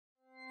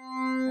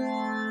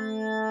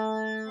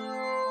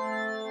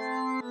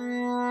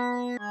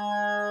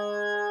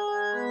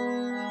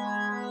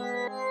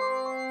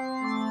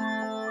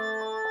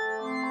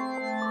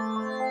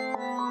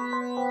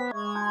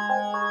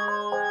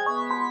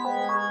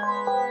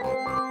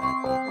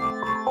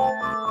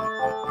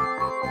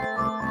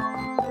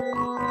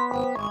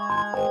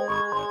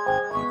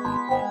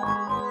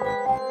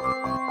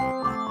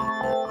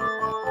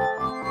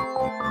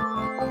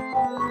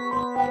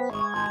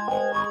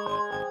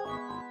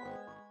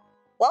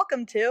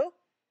Welcome to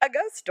A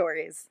Ghost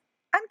Stories.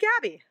 I'm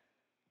Gabby,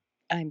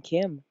 I'm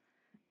Kim.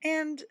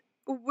 and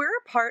we're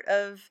a part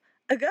of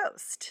A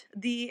Ghost,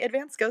 the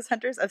Advanced Ghost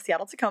Hunters of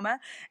Seattle, Tacoma,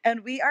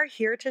 and we are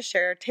here to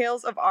share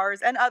tales of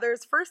ours and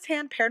others'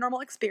 firsthand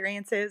paranormal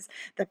experiences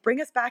that bring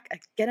us back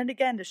again and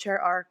again to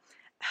share our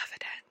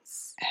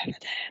evidence.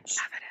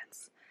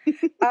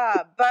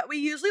 But we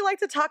usually like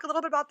to talk a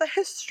little bit about the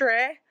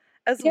history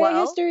as Yay,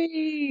 well.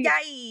 history!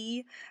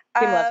 Yay!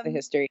 Kim loves the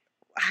history.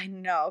 I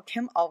know.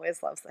 Kim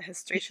always loves the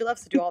history. She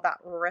loves to do all that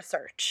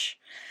research.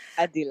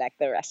 I do like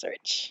the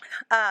research.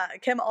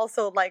 Kim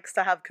also likes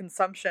to have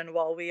consumption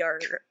while we are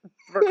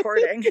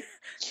recording.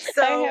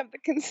 So I have the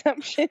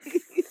consumption.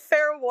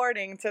 fair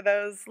warning to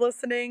those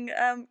listening.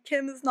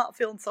 Kim is not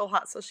feeling so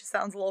hot, so she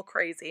sounds a little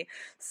crazy.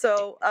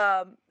 So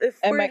if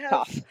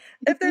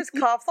there's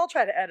coughs, I'll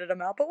try to edit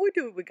them out. But we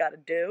do what we got to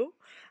do.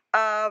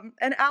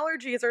 And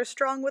allergies are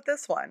strong with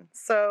this one,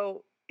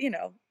 so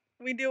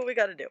we do what we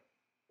got to do.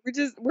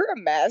 We're a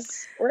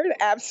mess. We're an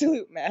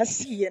absolute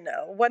mess.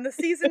 When the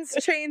seasons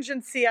change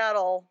in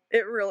Seattle,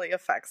 it really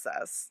affects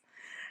us.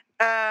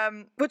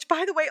 Which,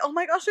 by the way, oh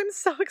my gosh, I'm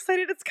so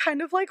excited. It's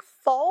kind of like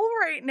fall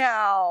right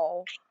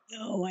now.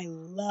 Oh, I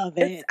love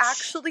it. It's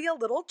actually a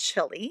little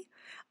chilly.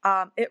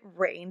 It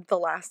rained the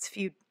last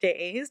few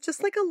days,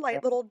 just like a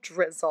light little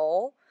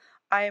drizzle.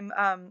 I'm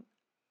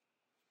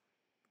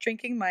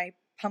drinking my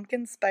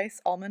pumpkin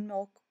spice almond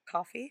milk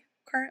coffee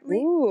currently.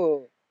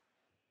 Ooh.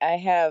 I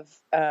have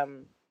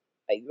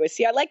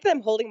see, I like that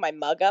I'm holding my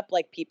mug up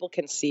like people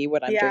can see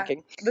what I'm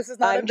drinking. This is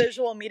not a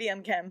visual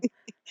medium, Kim.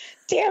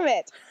 Damn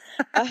it.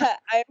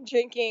 I'm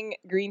drinking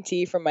green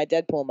tea from my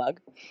Deadpool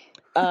mug.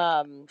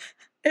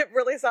 It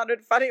really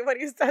sounded funny when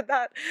you said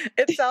that.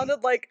 It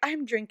sounded like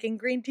I'm drinking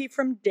green tea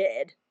from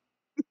Dead.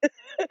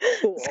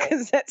 Cool.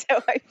 Because that's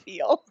how I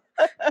feel.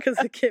 Because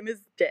the Kim is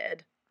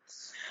dead.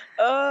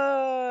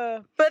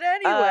 But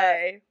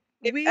anyway...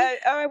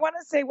 I want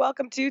to say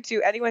welcome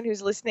to anyone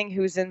who's listening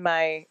who's in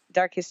my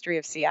Dark History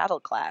of Seattle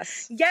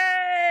class.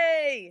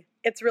 Yay!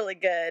 It's really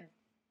good.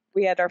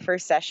 We had our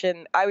first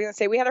session. I was going to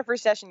say we had our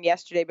first session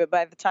yesterday, but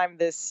by the time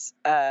this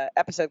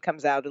episode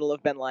comes out, it'll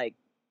have been like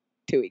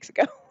 2 weeks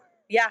ago.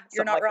 Yeah,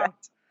 you're not wrong.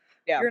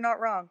 Yeah. You're not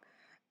wrong.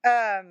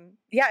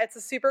 It's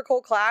a super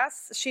cool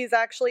class. She's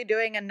actually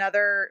doing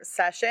another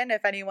session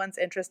if anyone's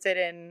interested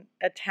in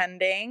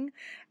attending.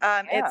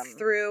 It's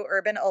through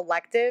Urban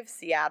Elective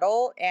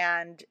Seattle,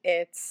 and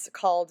it's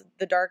called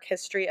The Dark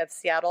History of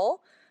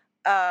Seattle.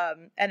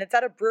 And it's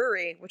at a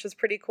brewery, which is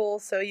pretty cool.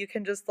 So you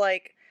can just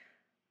like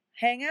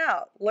hang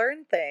out,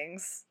 learn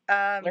things.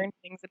 Learn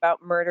things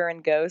about murder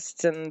and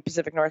ghosts in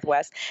Pacific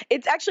Northwest.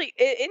 It's actually,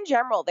 in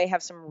general, they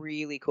have some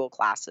really cool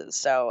classes.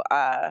 So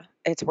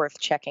it's worth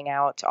checking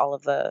out all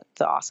of the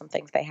awesome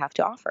things they have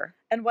to offer.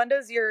 And when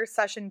does your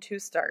session 2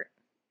 start?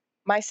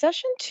 My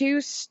session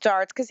 2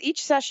 starts, because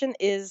each session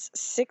is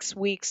 6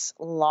 weeks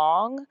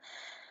long.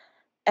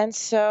 And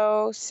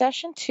so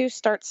session 2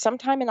 starts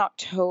sometime in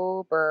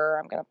October.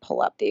 I'm going to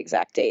pull up the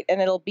exact date. And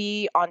it'll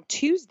be on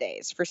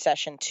Tuesdays for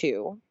session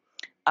 2.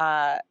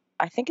 I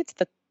think it's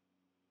the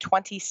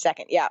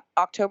 22nd. Yeah,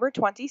 October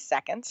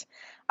 22nd.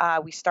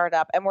 We start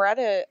up, and we're at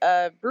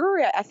a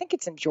brewery. I think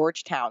it's in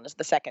Georgetown is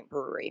the second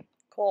brewery.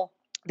 Cool.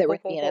 That we're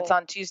in. It's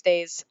on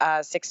Tuesdays,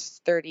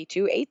 6:30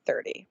 to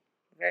 8:30.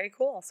 Very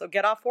cool. So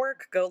get off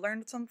work, go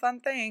learn some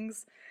fun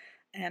things,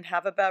 and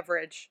have a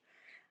beverage.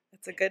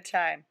 It's a good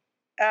time.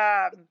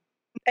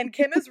 And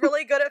Kim is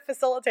really good at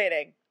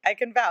facilitating. I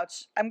can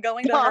vouch. I'm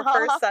going to her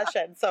first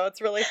session, so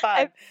it's really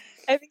fun.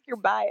 I think you're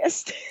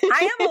biased.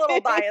 I am a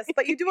little biased,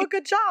 but you do a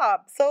good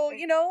job. So,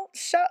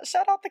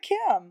 shout out to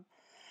Kim.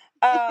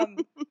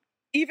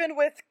 Even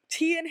with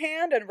tea in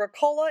hand and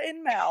Ricola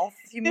in mouth,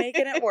 you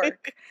making it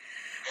work.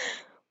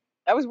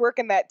 I was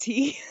working that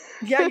tea.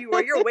 Yeah, you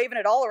were. You're waving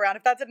it all around.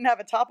 If that didn't have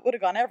a top, it would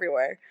have gone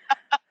everywhere.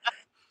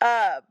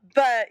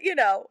 But,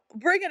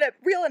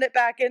 reeling it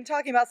back in,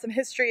 talking about some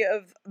history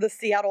of the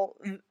Seattle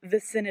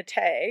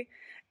vicinity.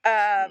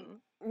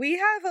 We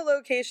have a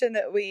location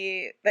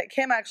that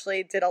Kim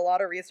actually did a lot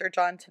of research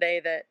on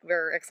today that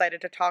we're excited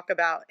to talk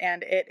about,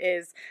 and it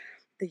is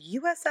the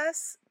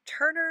USS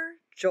Turner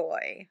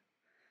Joy.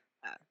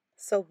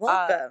 So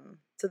welcome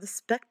to the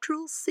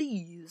spectral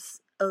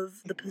seas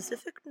of the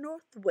Pacific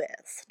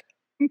Northwest.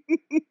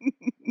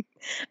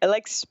 I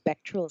like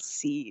spectral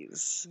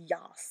seas.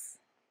 Yes.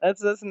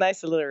 That's a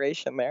nice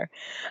alliteration there.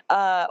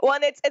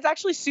 And it's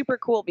actually super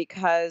cool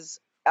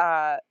because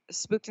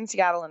Spooked in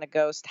Seattle and A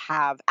Ghost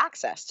have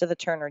access to the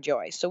Turner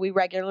Joy. So we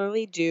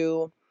regularly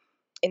do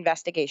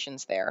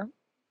investigations there.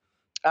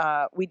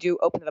 We do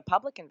open to the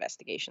public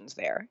investigations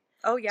there.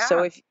 Oh, yeah.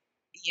 So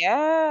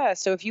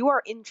if you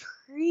are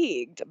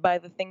intrigued by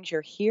the things you're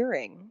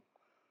hearing,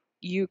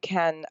 you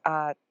can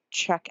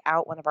check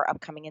out one of our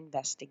upcoming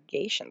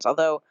investigations.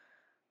 Although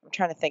I'm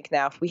trying to think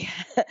now if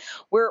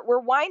we're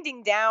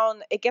winding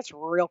down. It gets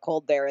real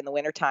cold there in the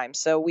wintertime.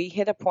 So we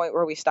hit a point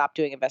where we stopped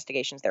doing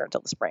investigations there until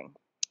the spring.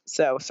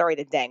 So sorry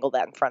to dangle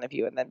that in front of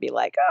you and then be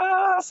like,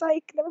 oh,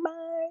 psych, never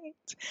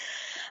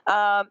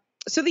mind.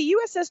 So the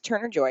USS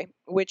Turner Joy,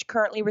 which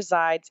currently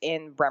resides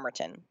in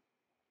Bremerton,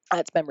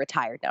 it's been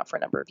retired now for a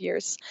number of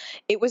years.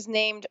 It was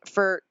named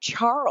for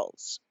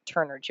Charles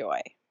Turner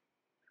Joy,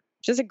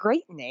 which is a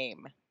great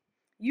name.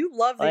 You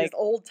love these Like,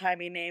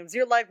 old-timey names.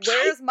 You're like,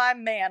 where's my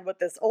man with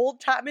this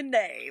old-timey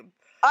name?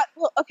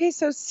 well, okay,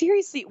 so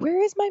seriously,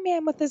 where is my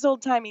man with this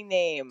old-timey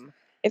name?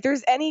 If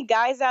there's any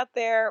guys out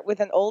there with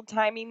an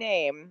old-timey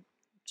name,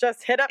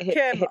 just hit up Kim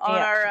hit me on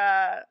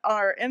up.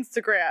 our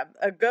Instagram,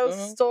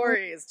 Ghost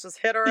Stories. Just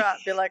hit her up.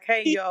 Be like,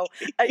 hey yo,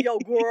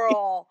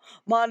 girl,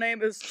 my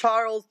name is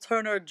Charles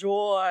Turner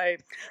Joy.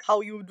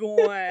 How you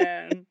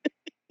doing?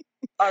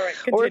 All right,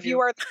 continue. Or if you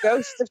are the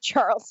ghost of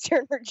Charles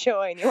Turner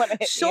Joy and you want to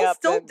hit me up, she'll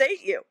still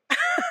date you.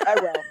 I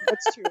will.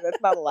 That's true.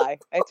 That's not a lie.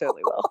 I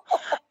totally will.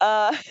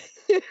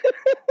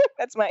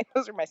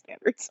 Those are my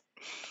standards.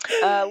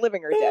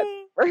 Living or dead.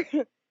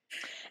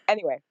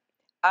 Anyway,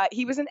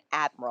 he was an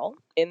admiral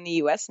in the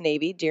U.S.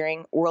 Navy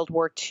during World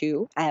War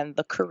II and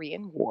the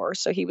Korean War,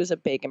 so he was a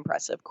big,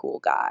 impressive, cool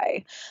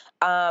guy.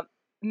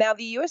 Now,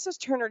 the USS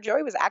Turner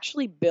Joy was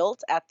actually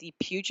built at the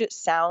Puget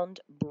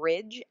Sound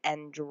Bridge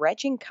and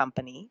Dredging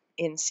Company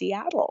in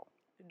Seattle.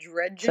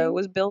 Dredging? So it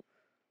was built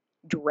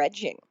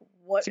dredging.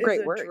 What is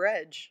a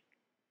dredge?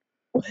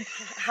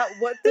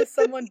 What does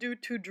someone do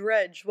to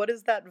dredge? What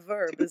is that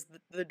verb? Is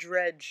the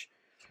dredge?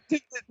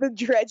 The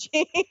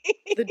dredging.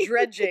 The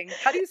dredging.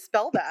 How do you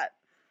spell that?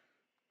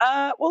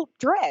 Well,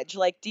 dredge,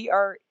 like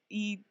DREDGE.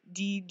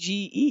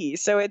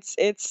 So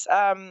it's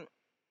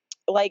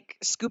like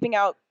scooping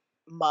out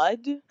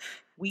mud,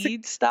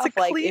 weed stuff, to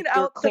like clean if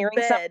you're out clearing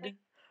the bed something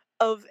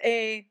of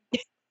a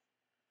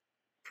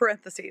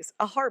parentheses,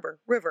 a harbor,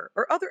 river,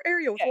 or other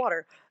area with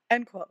water,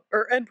 end quote,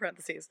 or end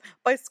parentheses,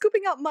 by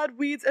scooping out mud,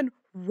 weeds, and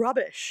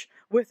rubbish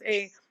with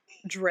a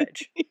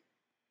dredge.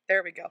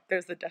 There we go.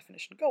 There's the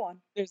definition. Go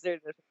on. There's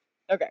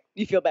okay.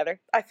 You feel better?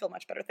 I feel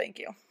much better. Thank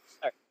you. All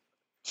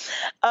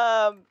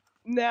right.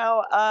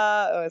 Now,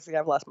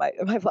 I've lost my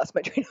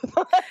train of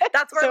thought.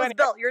 That's where it was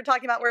built. You were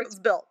talking about where it was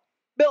built.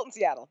 Built in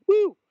Seattle.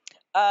 Woo!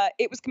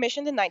 It was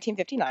commissioned in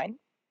 1959.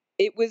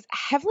 It was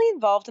heavily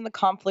involved in the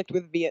conflict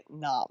with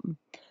Vietnam.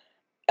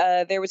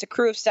 There was a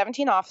crew of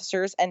 17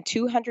 officers and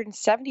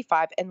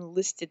 275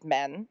 enlisted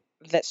men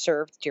that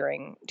served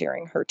during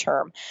her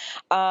term.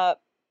 Now,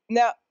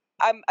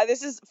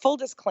 this is full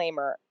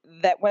disclaimer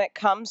that when it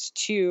comes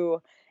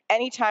to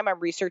anytime I'm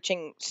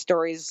researching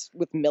stories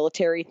with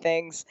military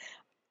things,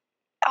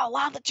 a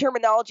lot of the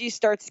terminology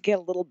starts to get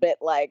a little bit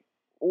like,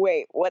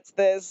 wait, what's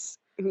this?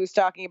 Who's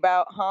talking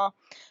about, huh?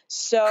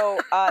 So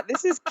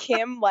this is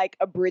Kim like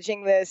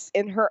abridging this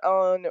in her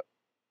own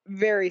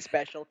very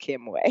special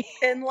Kim way.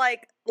 In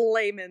like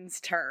layman's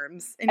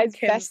terms, in as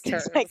Kim's best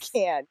terms. as I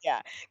can,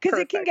 yeah, because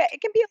it can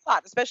be a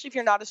lot, especially if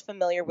you're not as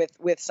familiar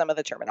with some of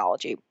the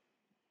terminology.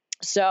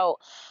 So,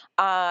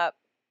 the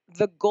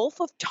Gulf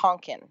of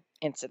Tonkin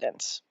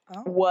incident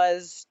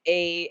was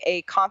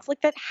a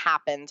conflict that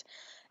happened,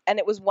 and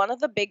it was one of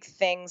the big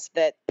things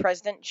that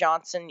President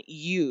Johnson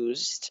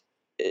used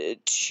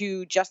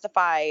to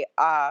justify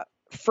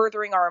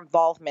furthering our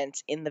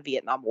involvement in the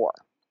Vietnam War.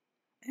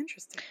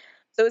 Interesting.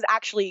 So it was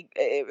actually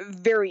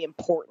very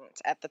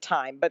important at the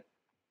time, but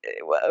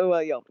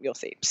well, you'll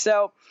see.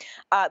 So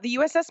the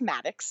USS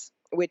Maddox,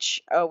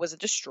 which was a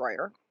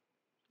destroyer,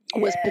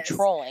 was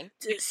patrolling.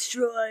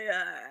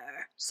 Destroyer.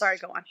 Sorry,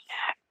 go on.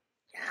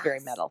 Yes. Very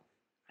metal.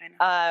 I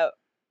know.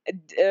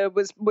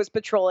 Was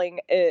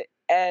patrolling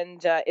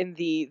and in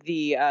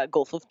the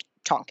Gulf of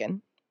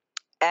Tonkin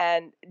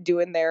and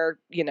doing their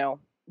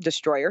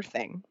destroyer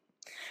thing.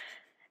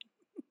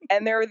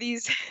 And there are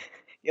these.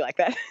 You like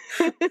that?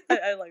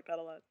 I like that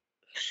a lot.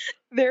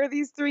 There are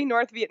these 3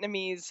 North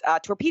Vietnamese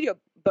torpedo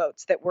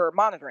boats that were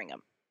monitoring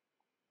them.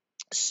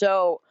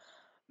 So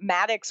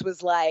Maddox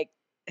was like,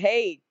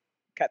 hey,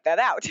 cut that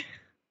out.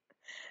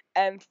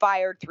 And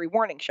fired 3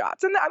 warning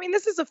shots. And I mean,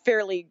 this is a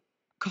fairly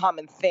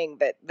common thing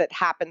that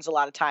happens a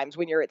lot of times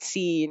when you're at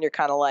sea and you're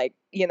kind of like,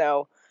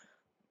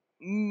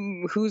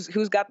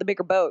 who's got the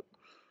bigger boat?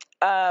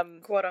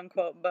 Quote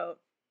unquote boat.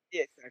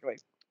 Yeah, exactly.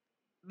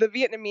 The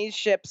Vietnamese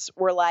ships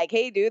were like,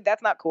 hey, dude,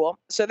 that's not cool.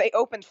 So they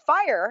opened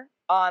fire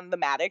on the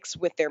Maddox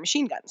with their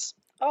machine guns.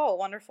 Oh,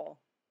 wonderful.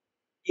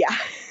 Yeah.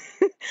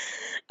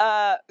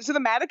 So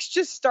the Maddox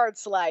just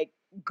starts like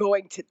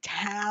going to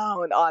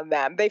town on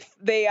them. They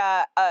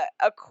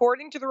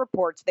according to the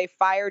reports, they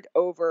fired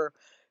over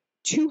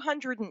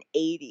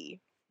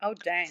 280. Oh,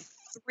 dang.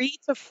 3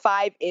 to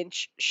 5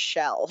 inch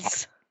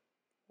shells.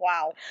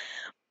 Wow.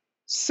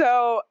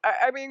 So,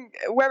 I mean,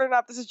 whether or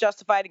not this is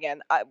justified,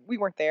 again, we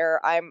weren't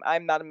there.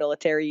 I'm not a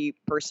military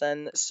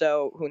person,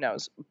 so who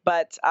knows?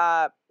 But,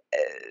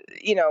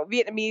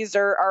 Vietnamese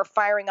are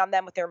firing on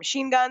them with their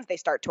machine guns. They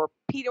start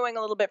torpedoing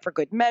a little bit for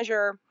good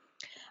measure.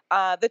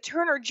 The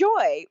Turner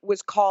Joy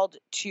was called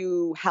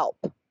to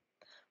help.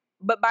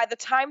 But by the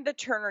time the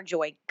Turner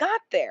Joy got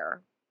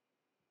there,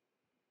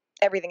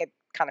 everything had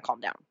kind of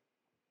calmed down.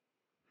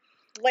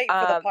 Late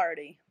for the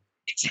party.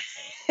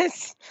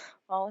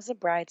 Always a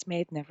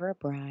bridesmaid, never a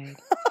bride.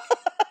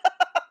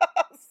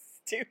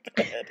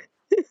 Stupid.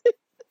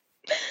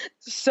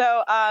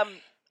 So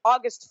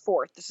August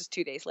 4th, this is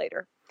 2 days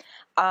later,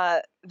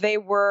 they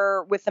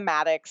were with the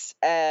Maddox,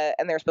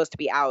 and they were supposed to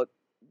be out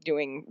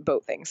doing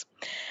boat things.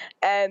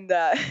 And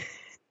do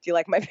you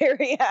like my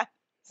very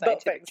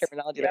scientific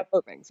terminology? Yep.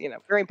 Boat things,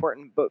 very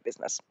important boat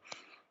business.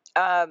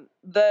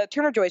 The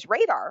Turner Joy's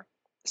radar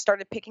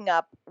started picking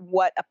up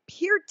what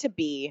appeared to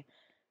be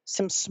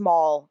some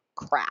small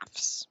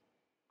crafts,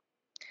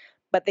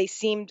 but they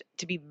seemed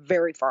to be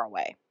very far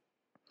away.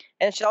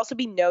 And it should also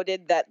be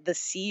noted that the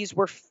seas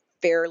were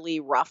fairly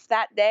rough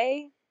that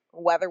day.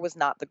 Weather was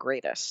not the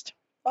greatest.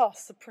 Oh,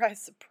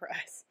 surprise,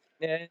 surprise.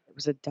 It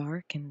was a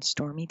dark and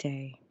stormy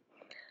day.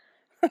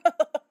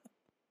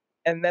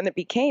 And then it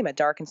became a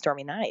dark and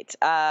stormy night.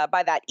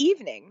 By that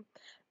evening,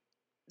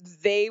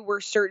 they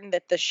were certain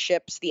that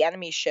the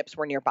enemy ships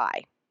were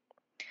nearby.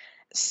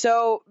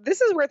 So this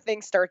is where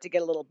things start to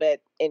get a little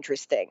bit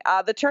interesting.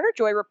 The Turner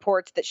Joy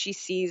reports that she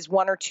sees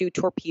 1 or 2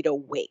 torpedo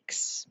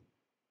wakes,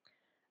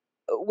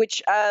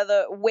 which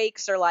the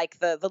wakes are like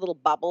the little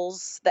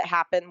bubbles that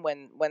happen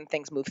when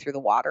things move through the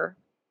water.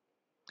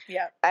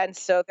 Yeah. And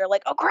so they're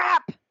like, oh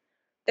crap,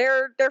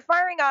 they're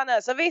firing on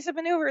us. Evasive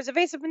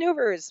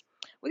maneuvers.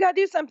 We got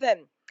to do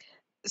something.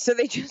 So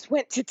they just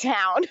went to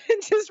town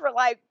and just were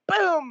like,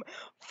 boom,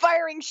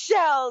 firing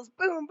shells.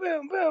 Boom,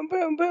 boom, boom,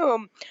 boom,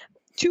 boom.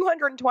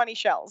 220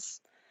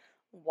 shells.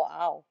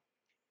 Wow.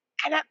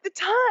 And at the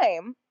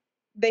time,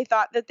 they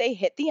thought that they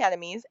hit the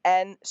enemies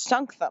and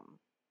sunk them.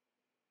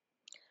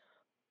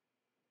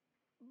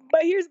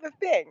 But here's the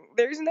thing.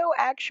 There's no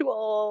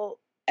actual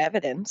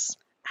evidence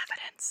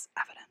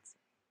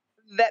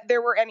that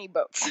there were any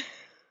boats.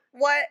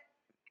 What?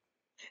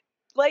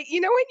 Like,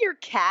 when your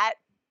cat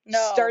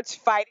starts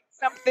fighting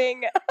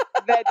something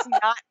that's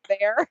not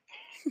there?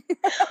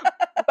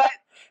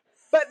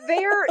 But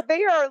they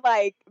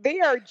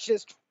are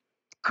just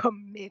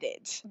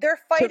committed. They're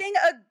fighting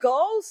a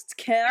ghost,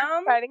 Kim.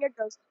 They're fighting a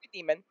ghost, a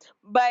demon.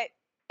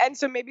 And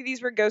so maybe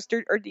these were ghost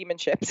or demon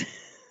ships.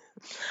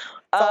 It's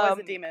always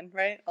a demon,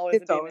 right?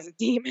 Always a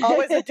demon.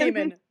 Always a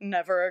demon,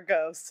 never a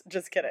ghost.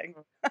 Just kidding.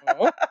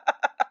 But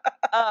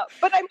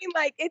I mean,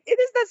 like, it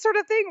is that sort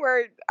of thing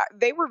where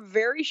they were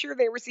very sure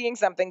they were seeing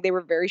something. They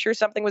were very sure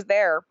something was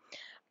there.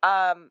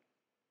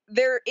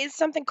 There is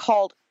something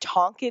called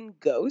Tonkin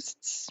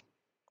ghosts.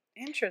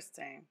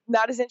 Interesting.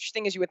 Not as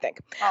interesting as you would think.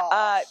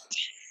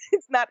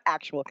 It's not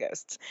actual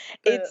ghosts.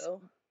 Boo. It's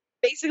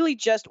basically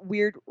just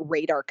weird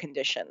radar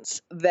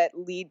conditions that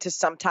lead to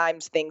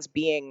sometimes things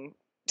being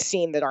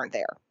seen that aren't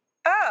there.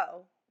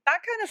 Oh, that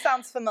kind of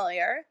sounds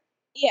familiar.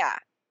 Yeah.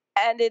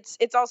 And it's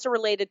also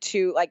related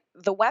to, like,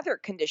 the weather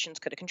conditions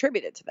could have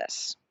contributed to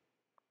this.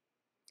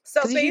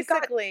 So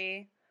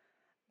basically,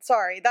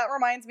 sorry, that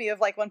reminds me of,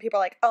 like, when people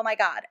are like, oh my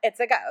God, it's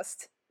a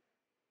ghost.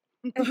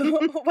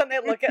 When they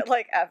look at,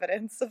 like,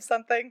 evidence of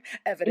something.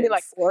 You mean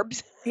like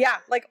orbs? Yeah,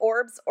 like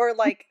orbs, or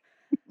like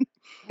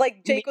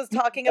Jake was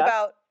talking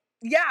about,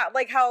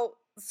 like how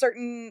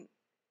certain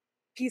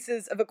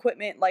pieces of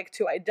equipment like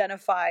to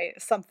identify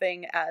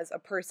something as a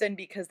person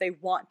because they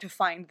want to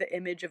find the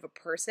image of a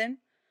person.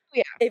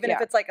 Yeah. Even if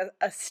it's like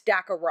a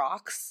stack of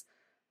rocks,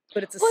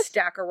 but it's a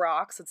stack of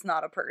rocks, it's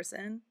not a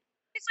person.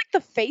 It's like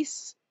the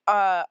face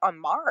on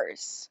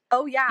Mars.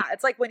 Oh yeah,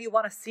 it's like when you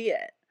want to see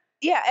it.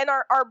 Yeah, and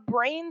our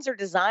brains are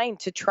designed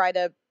to try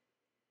to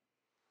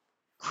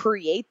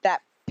create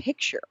that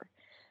picture.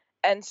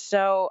 And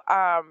so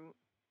I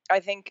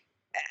think,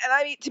 and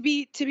I mean,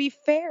 to be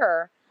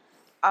fair,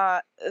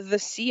 the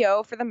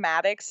CO for the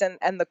Maddox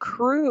and the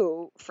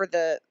crew for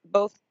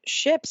both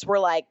ships were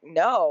like,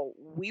 no,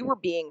 we were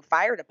being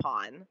fired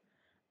upon,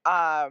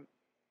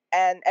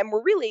 and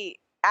we're really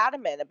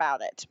adamant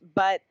about it.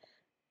 But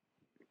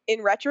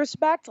in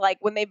retrospect, like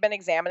when they've been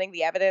examining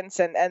the evidence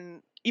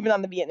and even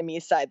on the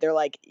Vietnamese side, they're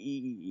like,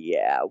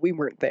 yeah, we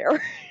weren't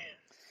there.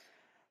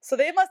 So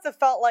they must have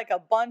felt like a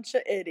bunch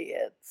of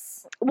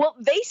idiots. Well,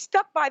 they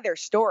stuck by their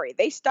story.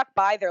 They stuck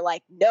by, they're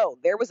like, no,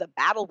 there was a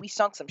battle. We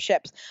sunk some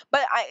ships.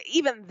 But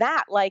even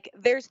that, like,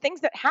 there's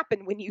things that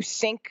happen when you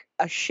sink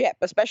a ship,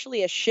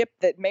 especially a ship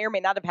that may or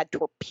may not have had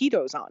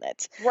torpedoes on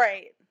it.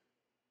 Right.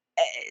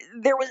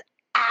 There was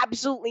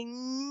absolutely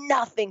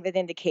nothing that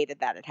indicated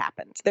that it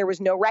happened. There was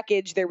no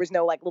wreckage. There was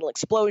no, like, little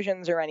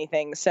explosions or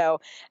anything.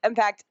 So, in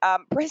fact,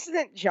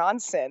 President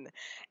Johnson,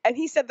 and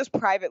he said this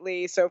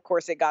privately, so of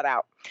course it got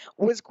out,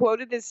 was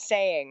quoted as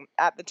saying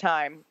at the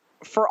time,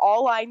 for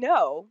all I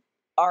know,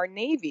 our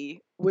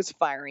Navy was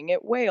firing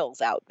at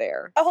whales out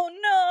there. Oh,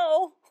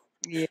 no.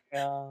 Yeah.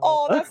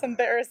 Oh, that's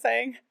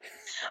embarrassing.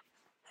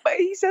 But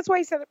that's why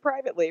he said it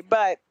privately.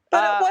 But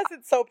it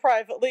wasn't so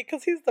privately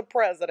because he's the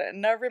president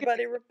and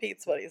everybody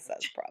repeats what he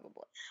says,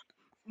 probably.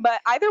 But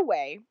either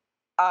way,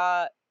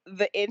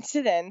 the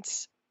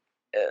incident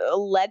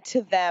led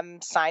to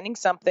them signing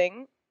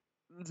something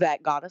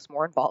that got us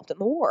more involved in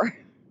the war.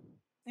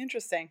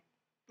 Interesting.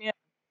 Yeah.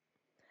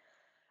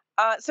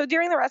 So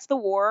during the rest of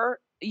the war,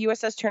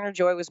 USS Turner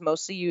Joy was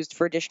mostly used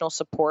for additional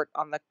support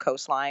on the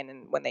coastline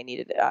and when they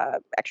needed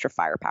extra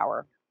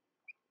firepower.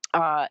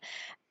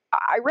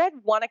 I read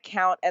one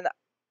account, and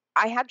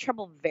I had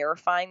trouble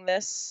verifying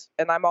this,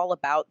 and I'm all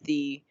about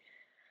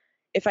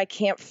if I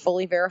can't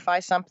fully verify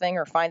something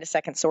or find a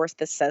second source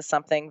that says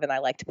something, then I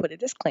like to put a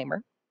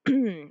disclaimer.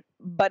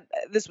 But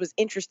this was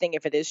interesting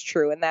if it is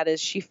true, and that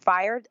is she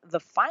fired the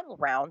final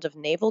round of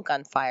naval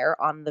gunfire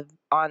of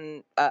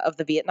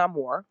the Vietnam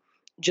War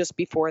just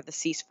before the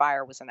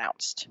ceasefire was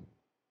announced.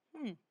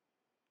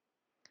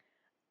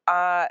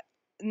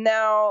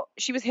 Now,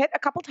 she was hit a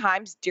couple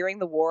times during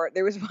the war.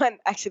 There was one,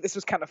 actually, this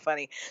was kind of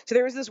funny. So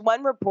there was this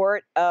one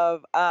report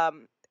of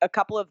a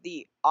couple of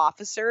the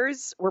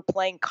officers were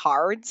playing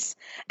cards.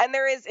 And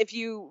there is, if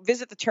you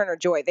visit the Turner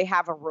Joy, they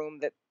have a room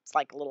that's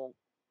like a little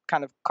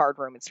kind of card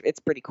room. It's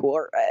pretty cool.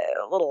 Or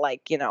a little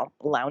like,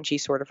 loungy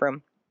sort of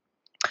room.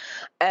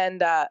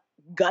 And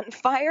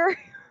gunfire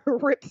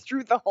ripped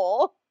through the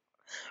hole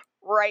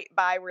right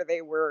by where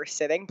they were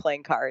sitting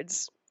playing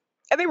cards.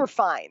 And they were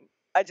fine.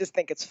 I just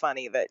think it's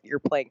funny that you're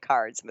playing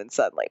cards and then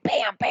suddenly,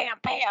 bam, bam,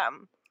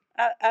 bam.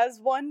 As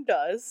one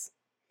does.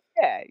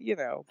 Yeah, it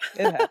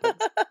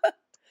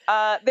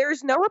happens.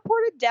 There's no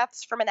reported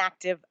deaths from an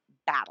active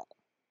battle.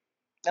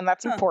 And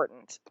that's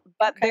important.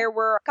 But there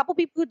were a couple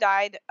people who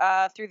died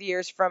through the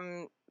years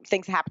from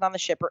things that happened on the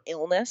ship or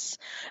illness.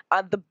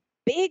 The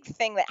big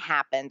thing that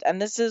happened, and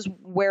this is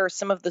where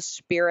some of the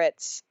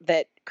spirits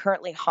that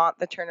currently haunt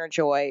the Turner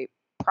Joy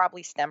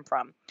probably stem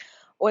from,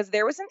 was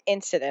there was an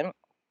incident.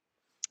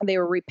 They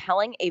were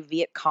repelling a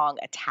Viet Cong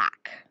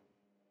attack.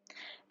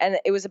 And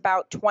it was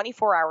about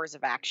 24 hours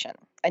of action.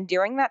 And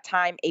during that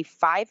time, a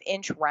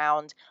 5-inch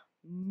round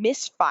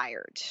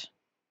misfired.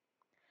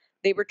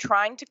 They were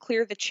trying to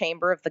clear the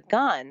chamber of the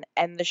gun,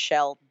 and the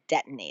shell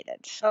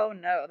detonated. Oh,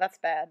 no, that's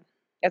bad.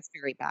 That's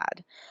very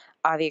bad.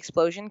 The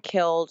explosion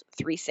killed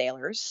 3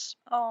 sailors.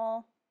 Oh.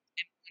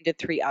 And wounded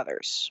 3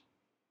 others.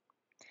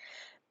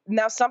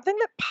 Now, something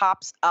that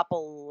pops up a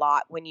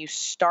lot when you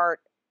start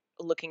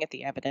looking at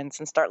the evidence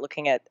and start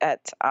looking at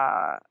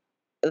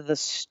the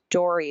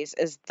stories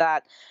is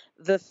that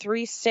the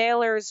 3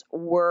 sailors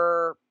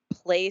were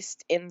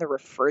placed in the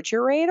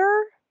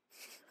refrigerator.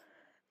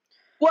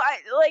 Well,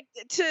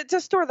 to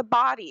store the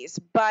bodies,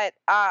 but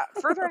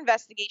further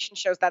investigation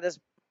shows that is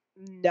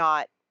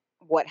not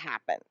what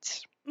happened.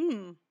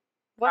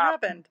 What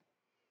happened?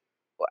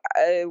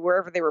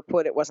 Wherever they were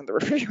put, it wasn't the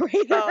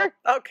refrigerator.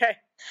 Oh, okay.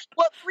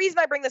 Well, the reason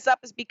I bring this up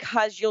is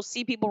because you'll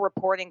see people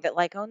reporting that,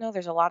 like, oh no,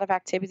 there's a lot of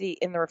activity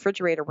in the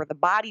refrigerator where the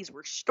bodies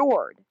were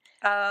stored.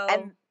 Oh.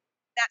 And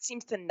that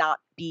seems to not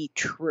be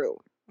true.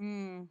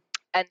 And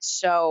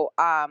so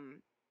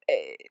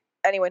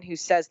anyone who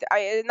says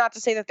that, not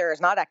to say that there is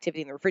not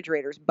activity in the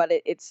refrigerators, but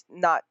it's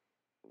not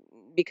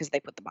because they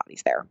put the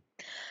bodies there.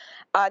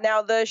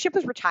 Now, the ship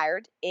was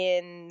retired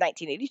in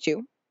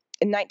 1982.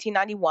 In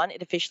 1991,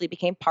 it officially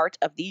became part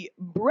of the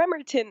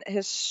Bremerton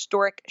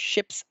Historic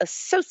Ships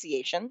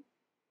Association,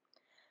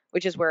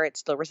 which is where it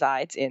still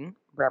resides in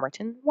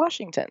Bremerton,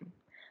 Washington.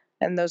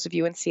 And those of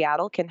you in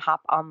Seattle can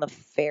hop on the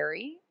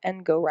ferry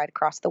and go right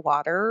across the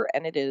water,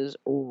 and it is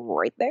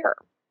right there.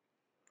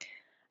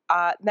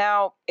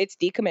 Now, it's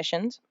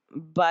decommissioned,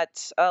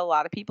 but a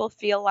lot of people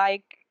feel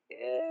like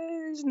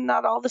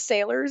not all the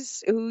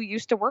sailors who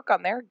used to work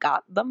on there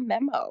got the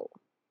memo.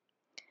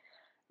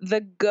 The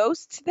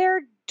ghosts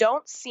there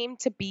don't seem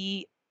to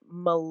be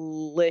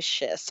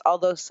malicious,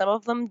 although some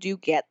of them do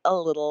get a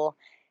little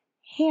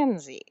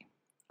handsy.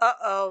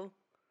 Uh-oh.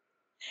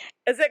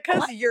 Is it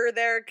because you're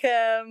there,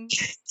 Kim?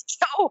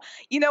 Oh,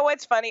 you know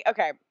what's funny?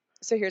 Okay,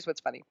 so here's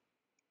what's funny.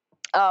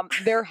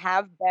 There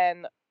have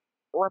been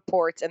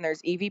reports, and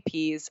there's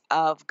EVPs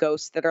of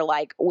ghosts that are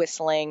like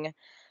whistling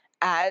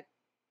at,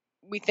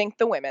 we think,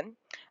 the women,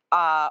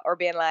 or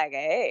being like,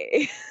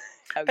 hey,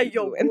 how you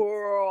doing?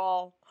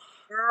 Girl.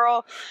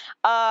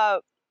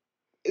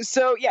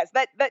 So yes,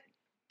 that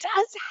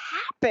does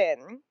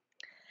happen.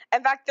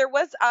 In fact, there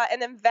was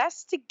an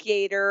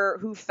investigator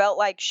who felt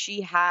like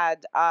she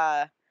had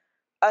a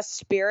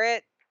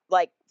spirit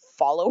like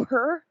follow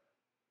her,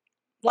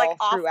 like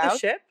all off the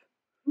ship.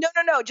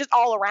 No, just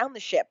all around the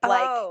ship.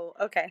 Like, oh,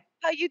 okay.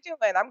 How you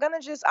doing? I'm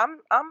gonna just I'm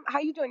how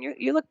you doing?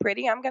 You look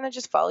pretty. I'm gonna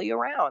just follow you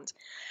around.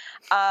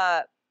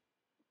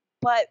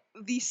 But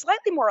the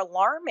slightly more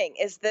alarming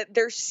is that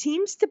there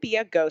seems to be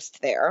a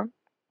ghost there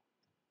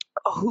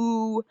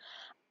who,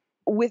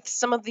 with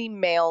some of the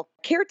male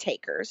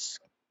caretakers,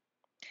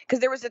 because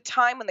there was a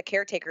time when the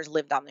caretakers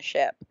lived on the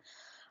ship,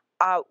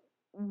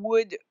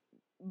 would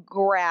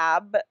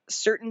grab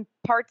certain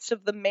parts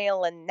of the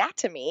male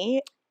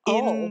anatomy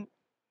in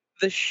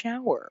the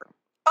shower.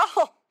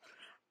 Oh,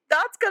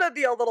 that's going to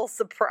be a little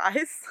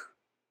surprise.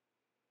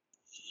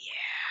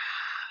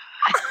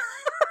 Yeah.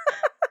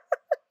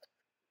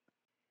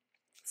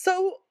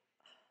 So,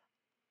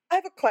 I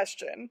have a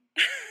question.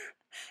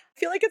 I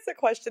feel like it's a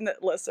question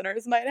that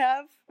listeners might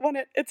have when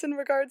it's in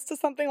regards to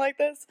something like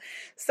this.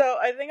 So,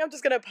 I think I'm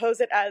just going to pose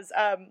it as,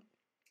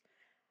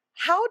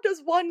 how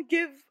does one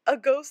give a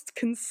ghost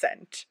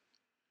consent?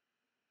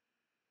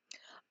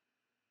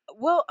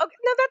 Well, okay,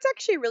 no, that's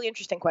actually a really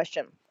interesting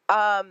question.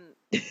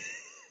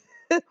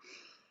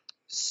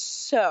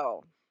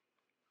 So,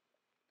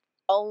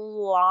 a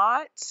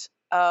lot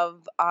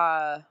of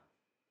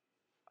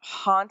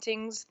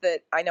hauntings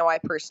that I know I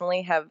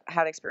personally have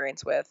had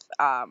experience with,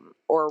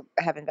 or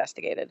have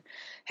investigated,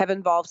 have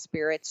involved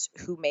spirits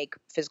who make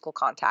physical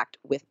contact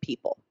with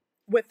people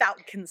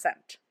Without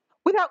consent.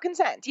 without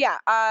consent. Yeah.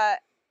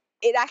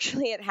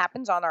 It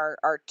happens on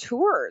our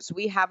tours.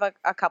 We have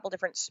a couple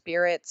different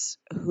spirits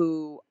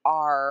who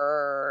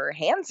are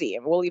handsy,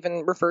 and we'll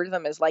even refer to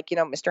them as, like,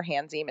 Mr.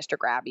 Handsy, Mr.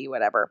 Grabby,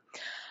 whatever.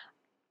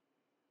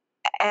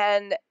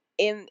 And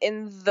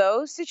in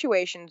those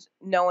situations,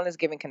 no one is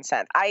giving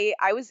consent.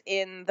 I was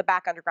in the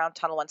back underground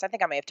tunnel once. I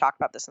think I may have talked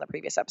about this in the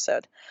previous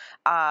episode.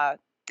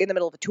 In the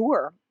middle of a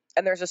tour,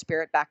 and there's a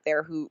spirit back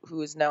there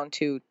who is known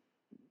to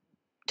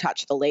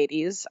touch the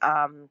ladies.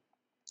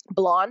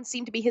 Blonde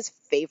seemed to be his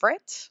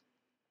favorite.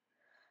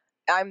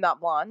 I'm not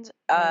blonde.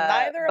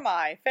 Neither am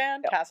I.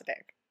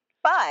 Fantastic.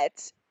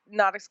 But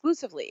not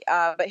exclusively.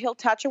 But he'll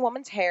touch a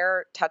woman's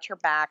hair, touch her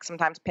back,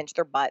 sometimes pinch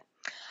their butt.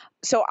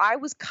 So I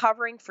was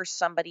covering for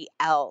somebody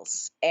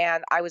else,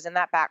 and I was in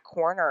that back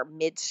corner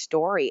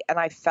mid-story, and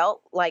I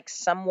felt like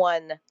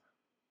someone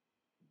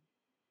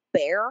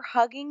bear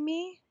hugging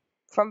me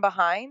from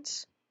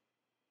behind.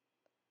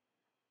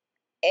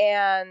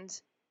 And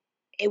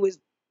it was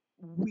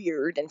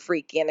weird and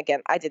freaky. And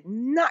again, I did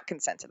not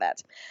consent to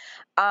that.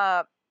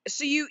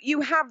 So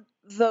you have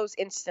those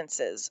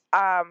instances.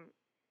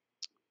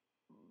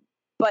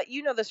 But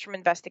you know this from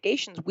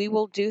investigations. We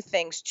will do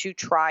things to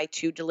try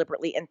to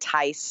deliberately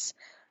entice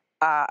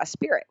a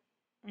spirit.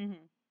 Mm-hmm.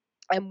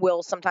 And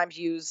we'll sometimes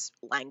use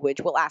language.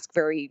 We'll ask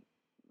very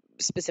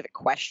specific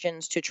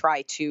questions to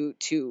try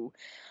to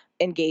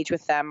engage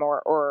with them,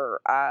 or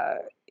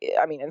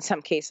I mean, in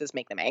some cases,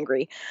 make them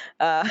angry.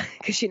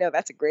 Because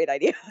that's a great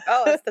idea.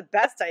 Oh, it's the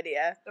best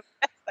idea. The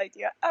best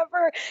idea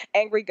ever.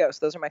 Angry ghosts.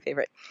 Those are my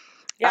favorite.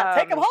 Yeah,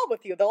 take them home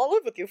with you. They'll all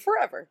live with you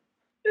forever.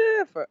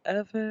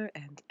 Forever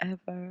and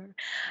ever.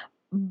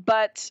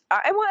 But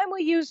I will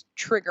use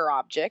trigger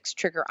objects,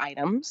 trigger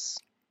items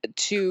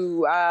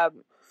to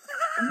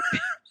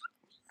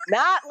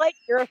not like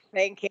you're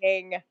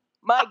thinking.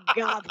 My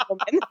God,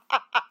 woman,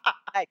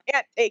 I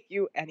can't take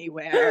you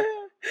anywhere.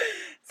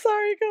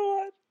 Sorry,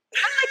 go on.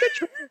 I'm like a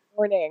trigger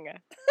warning.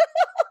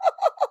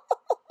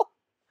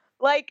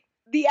 Like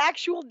the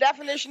actual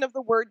definition of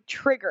the word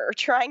trigger,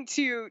 trying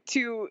to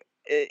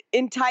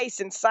entice,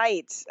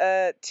 incite,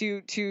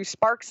 to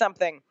spark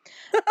something.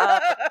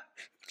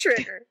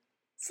 Trigger.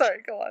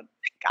 Sorry, go on.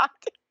 God.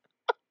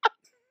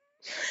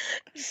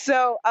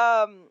 So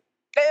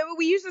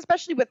we use it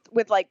especially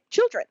with like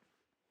children,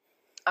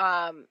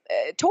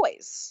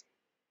 toys,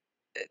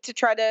 to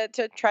try to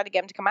get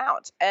them to come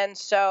out. And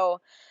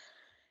so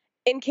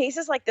in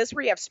cases like this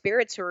where you have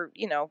spirits who are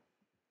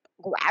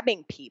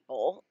grabbing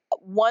people,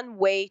 one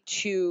way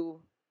to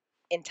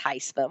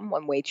entice them,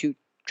 one way to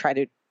try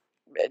to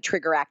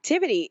trigger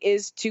activity,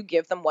 is to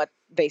give them what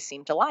they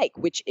seem to like,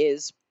 which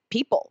is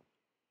people.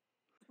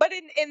 But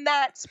in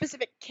that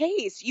specific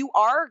case, you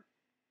are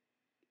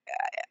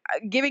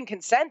giving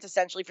consent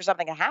essentially for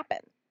something to happen,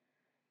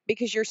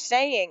 because you're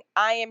saying,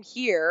 I am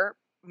here,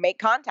 make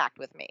contact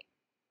with me.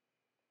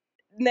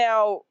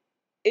 Now,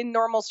 in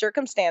normal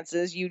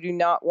circumstances, you do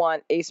not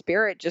want a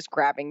spirit just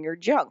grabbing your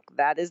junk.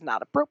 That is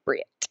not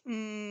appropriate.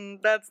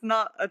 That's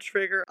not a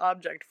trigger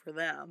object for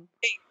them.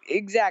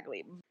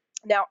 Exactly.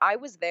 Now, I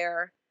was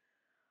there.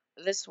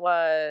 This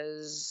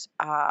was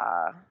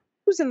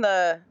it was in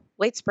the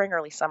late spring,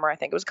 early summer, I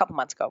think. It was a couple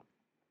months ago.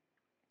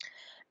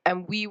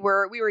 And we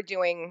were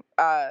doing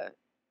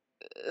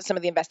some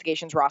of the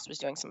investigations. Ross was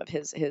doing some of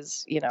his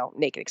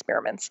naked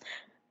experiments.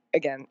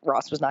 Again,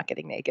 Ross was not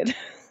getting naked.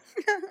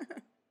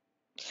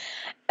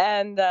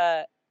 And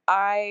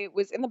I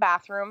was in the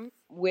bathroom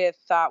with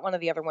one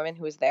of the other women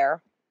who was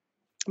there.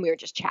 We were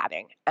just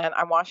chatting, and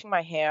I'm washing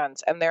my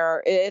hands, and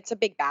it's a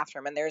big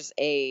bathroom, and there's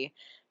a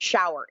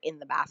shower in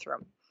the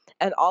bathroom.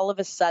 And all of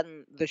a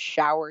sudden, the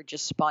shower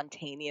just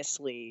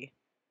spontaneously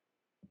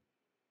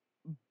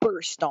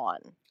burst on.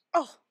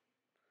 Oh,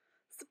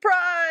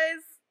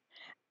 surprise!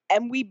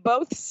 And we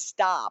both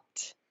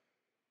stopped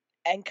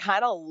and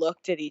kind of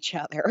looked at each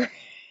other.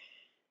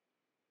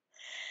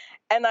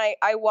 And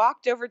I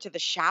walked over to the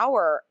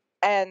shower,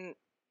 and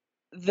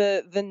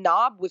the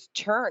knob was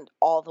turned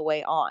all the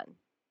way on.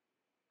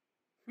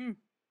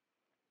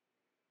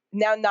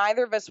 Now,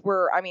 neither of us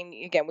were,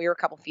 again, we were a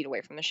couple feet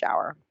away from the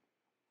shower.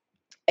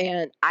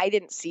 And I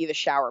didn't see the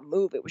shower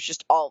move. It was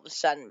just all of a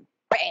sudden,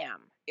 bam,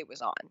 it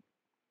was on.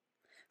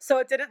 So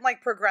it didn't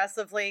like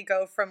progressively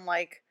go from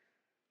like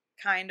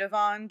kind of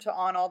on to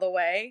on all the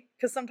way?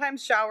 Because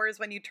sometimes showers,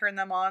 when you turn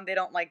them on, they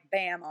don't like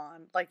bam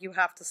on. Like you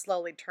have to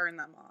slowly turn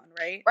them on,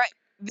 right? Right.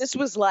 This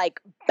was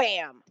like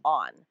bam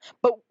on.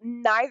 But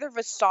neither of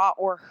us saw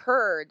or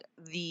heard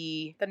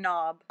the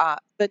knob.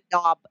 The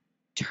knob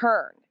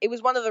turn. It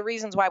was one of the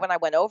reasons why when I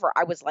went over,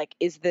 I was like,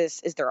 is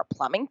there a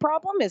plumbing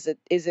problem? Is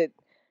it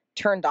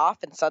turned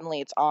off and suddenly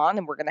it's on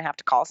and we're going to have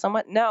to call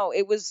someone? No,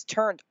 it was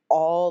turned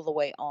all the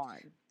way on.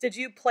 Did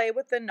you play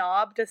with the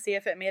knob to see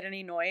if it made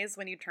any noise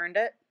when you turned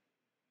it?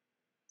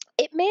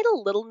 It made a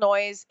little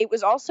noise. It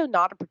was also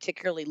not a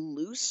particularly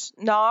loose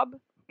knob.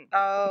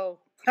 Oh.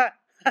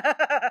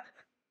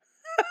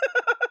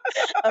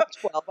 I'm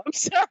 12. I'm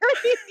sorry.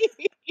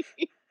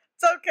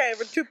 It's okay.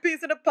 We're two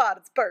peas in a pod.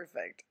 It's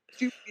perfect.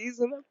 Two peas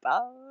in a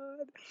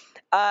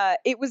pod.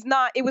 It was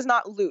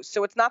not loose.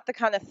 So it's not the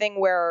kind of thing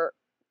where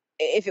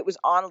if it was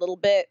on a little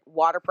bit,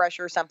 water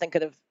pressure or something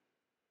could have.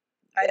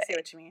 I see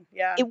what you mean.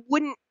 Yeah. It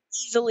wouldn't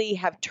easily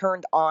have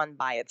turned on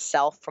by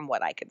itself from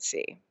what I could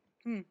see.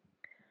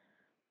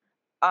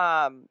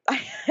 I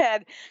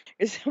had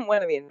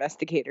one of the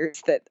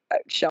investigators that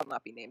shall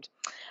not be named,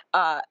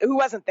 who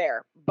wasn't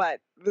there,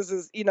 but this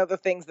is, the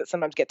things that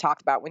sometimes get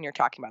talked about when you're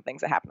talking about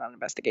things that happen on an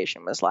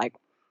investigation, was like,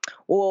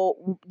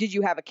 well, did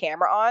you have a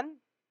camera on?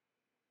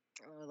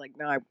 And I was like,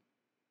 no,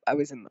 I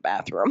was in the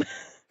bathroom.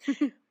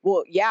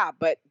 Well, yeah,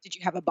 but did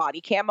you have a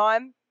body cam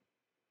on?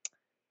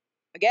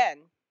 Again,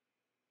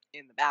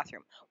 in the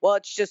bathroom. Well,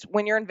 it's just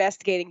when you're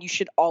investigating, you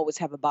should always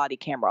have a body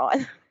camera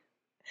on.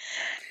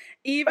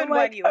 Even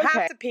when you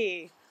have to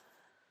pee.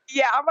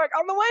 Yeah, I'm like,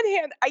 on the one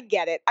hand, I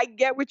get it. I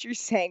get what you're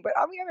saying. But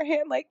on the other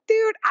hand, like,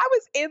 dude, I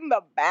was in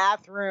the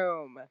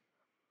bathroom.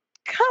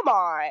 Come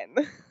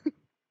on.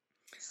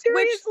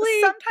 Seriously?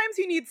 Which sometimes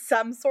you need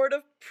some sort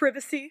of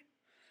privacy.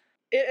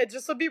 It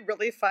just would be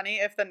really funny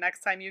if the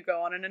next time you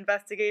go on an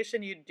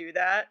investigation, you'd do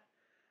that.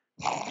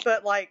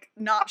 But, like,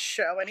 not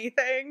show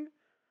anything.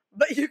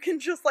 But you can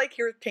just, like,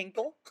 hear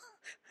tinkle.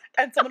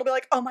 And someone will be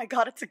like, oh my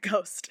god, it's a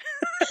ghost.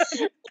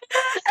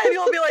 And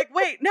you'll be like,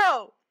 wait,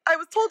 no. I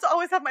was told to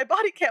always have my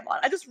body cam on.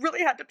 I just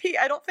really had to pee.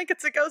 I don't think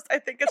it's a ghost. I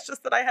think it's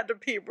just that I had to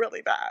pee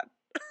really bad.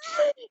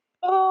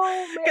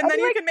 Oh, man. And then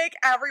you can make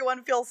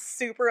everyone feel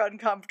super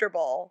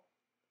uncomfortable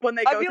when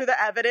they go through the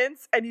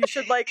evidence, and you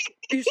should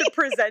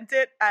present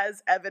it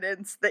as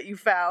evidence that you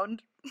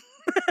found.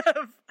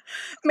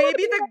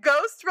 Maybe the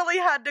ghost really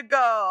had to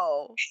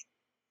go.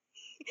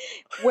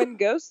 When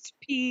ghosts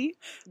pee,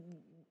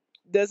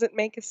 doesn't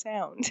make a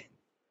sound.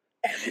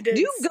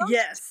 Evidence,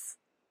 yes.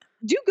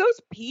 Do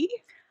ghosts pee?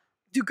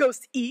 Do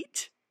ghosts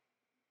eat?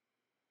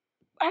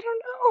 I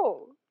don't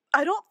know.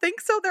 I don't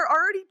think so. They're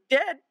already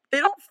dead. They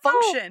don't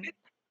function.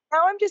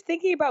 Now I'm just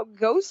thinking about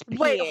ghost peeing.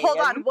 Wait, hold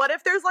on. What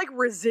if there's like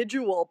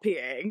residual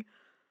peeing?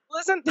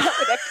 Wasn't that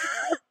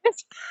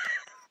what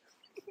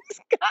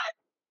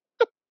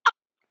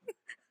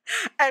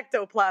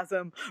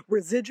ectoplasm,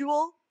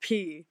 residual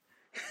pee.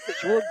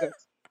 Residual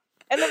ghost.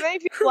 And then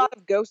if you have a lot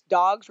of ghost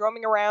dogs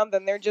roaming around,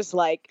 then they're just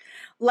like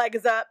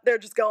legs up. They're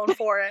just going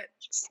for it.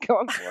 Just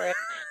going for it.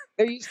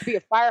 There used to be a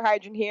fire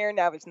hydrant here.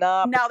 Now it's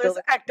not. Now there's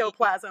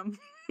ectoplasm.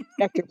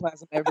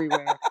 Ectoplasm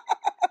everywhere.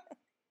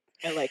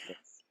 I like this.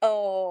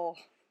 Oh,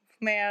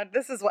 man.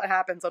 This is what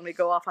happens when we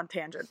go off on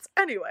tangents.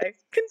 Anyway,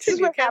 continue. This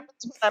is what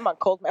happens when I'm on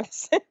cold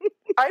medicine.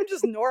 I'm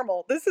just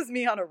normal. This is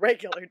me on a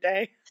regular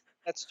day.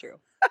 That's true.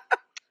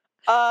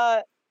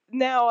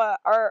 Now,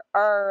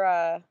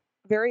 our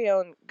very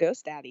own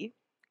Ghost Daddy.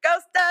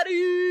 Ghost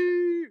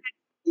Daddy!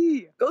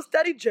 Ghost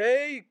Daddy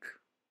Jake.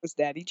 Ghost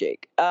Daddy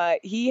Jake.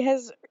 He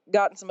has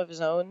gotten some of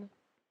his own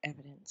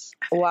evidence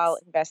while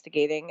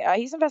investigating.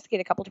 He's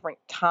investigated a couple different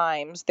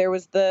times. There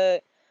was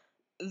the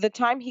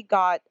time he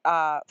got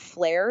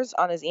flares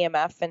on his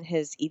EMF and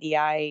his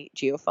EDI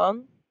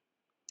geophone,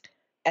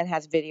 and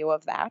has video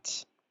of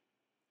that.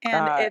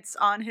 And it's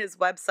on his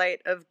website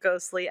of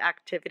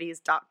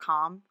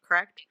ghostlyactivities.com,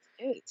 correct?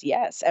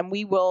 Yes, and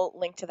we will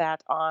link to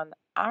that on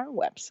our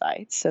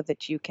website so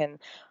that you can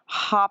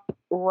hop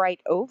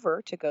right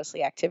over to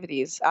Ghostly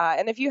Activities.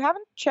 And if you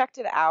haven't checked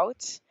it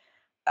out,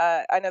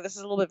 I know this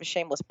is a little bit of a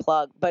shameless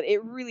plug, but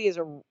it really is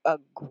a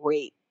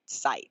great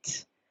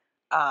site.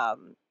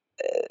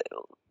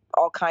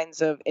 All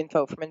kinds of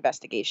info from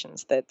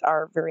investigations that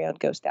our very own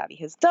Ghost Daddy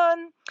has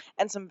done,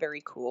 and some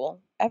very cool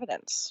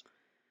evidence.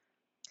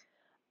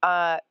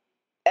 And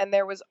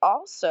there was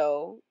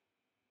also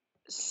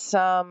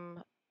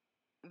some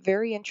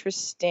very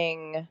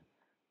interesting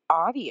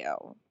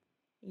audio.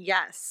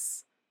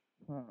 Yes.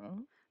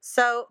 Mm-hmm.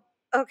 So,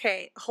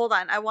 okay, hold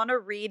on. I want to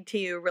read to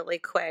you really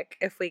quick,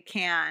 if we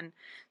can,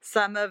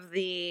 some of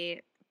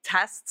the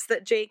tests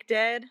that Jake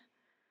did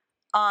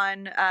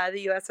on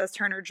the USS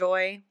Turner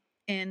Joy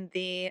in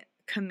the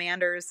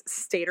commander's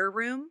stater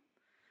room.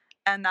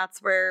 And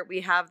that's where we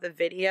have the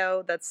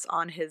video that's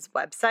on his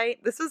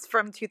website. This is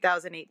from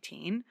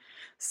 2018.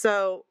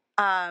 So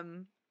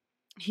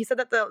he said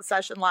that the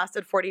session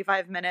lasted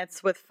 45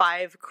 minutes with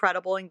 5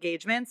 credible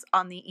engagements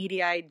on the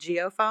EDI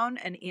geophone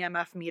and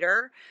EMF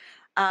meter.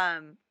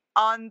 On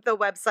the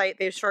website,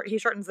 he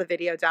shortens the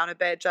video down a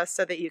bit just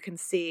so that you can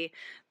see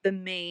the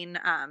main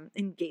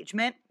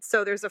engagement.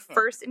 So there's a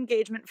first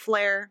engagement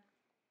flare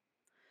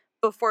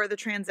before the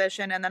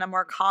transition, and then a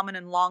more common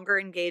and longer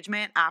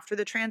engagement after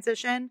the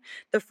transition.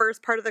 The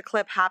first part of the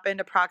clip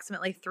happened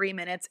approximately 3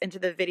 minutes into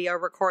the video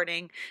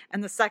recording,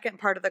 and the second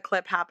part of the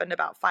clip happened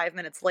about 5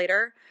 minutes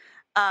later.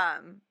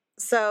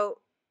 So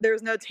there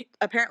was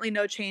apparently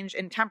no change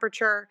in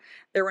temperature.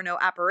 There were no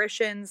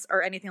apparitions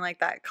or anything like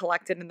that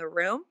collected in the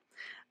room.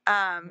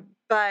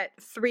 But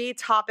 3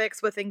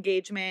 topics with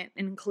engagement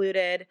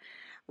included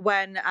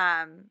when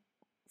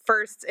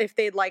first, if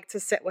they'd like to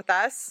sit with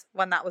us,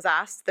 when that was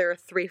asked, there are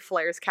 3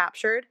 flares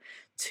captured.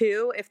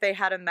 2, if they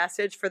had a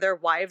message for their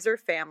wives or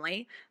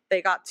family,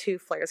 they got 2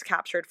 flares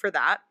captured for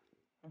that.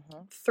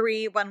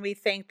 3, when we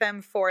thanked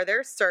them for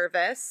their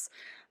service,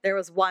 there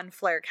was 1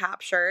 flare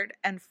captured.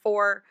 And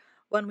 4,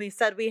 when we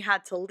said we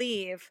had to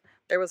leave,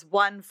 there was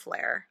 1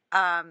 flare.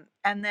 And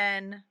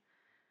then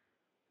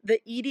the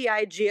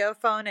EDI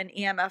geophone and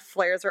EMF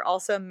flares are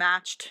also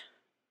matched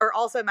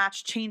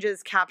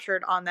changes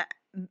captured on the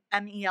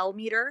MEL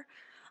meter.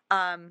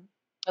 The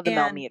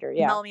MEL meter,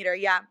 yeah. MEL meter,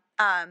 yeah.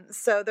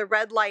 So the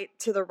red light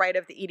to the right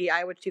of the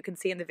EDI, which you can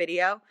see in the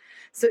video.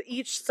 So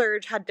each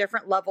surge had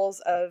different levels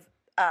of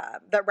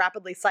that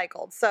rapidly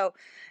cycled. So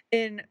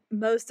in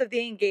most of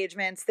the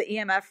engagements, the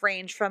EMF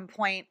ranged from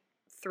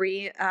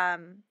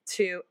 0.3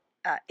 to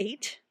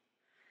 8.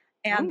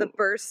 And the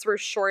bursts were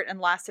short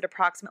and lasted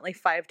approximately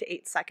 5 to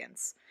 8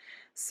 seconds.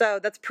 So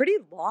that's pretty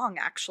long,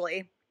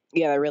 actually.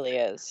 Yeah, that really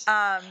is.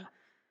 And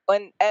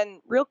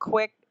real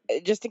quick,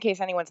 just in case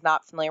anyone's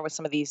not familiar with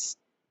some of these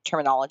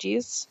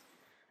terminologies,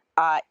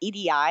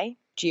 EDI,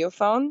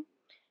 geophone,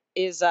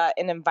 is an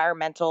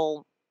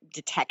environmental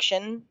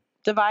detection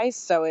device.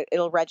 So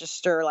it'll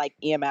register like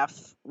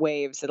EMF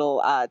waves.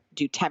 It'll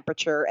do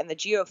temperature, and the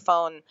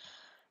geophone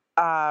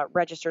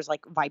registers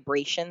like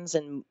vibrations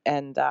and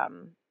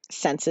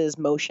senses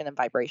motion and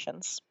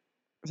vibrations.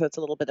 So it's a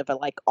little bit of a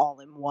like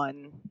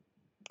all-in-one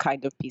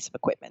kind of piece of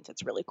equipment.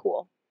 It's really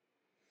cool.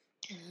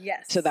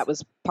 Yes. So that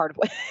was part of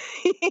what.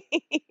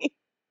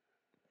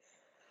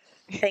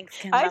 Thanks,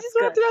 Kim. I just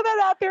want to throw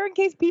that out there in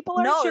case people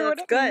aren't sure. No,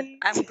 that's good.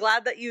 I'm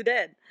glad that you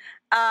did.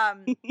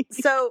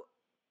 So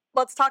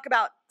let's talk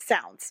about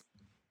sounds.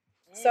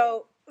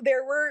 So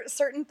there were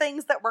certain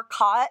things that were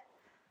caught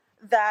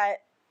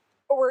that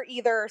were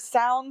either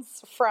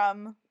sounds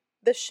from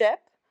the ship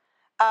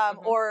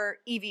or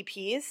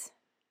EVPs.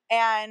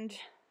 And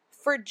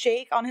for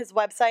Jake on his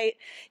website,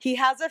 he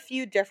has a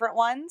few different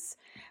ones.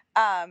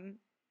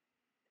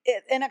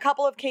 In a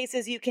couple of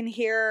cases, you can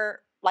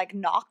hear like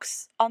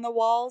knocks on the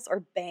walls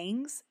or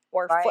bangs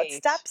or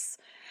footsteps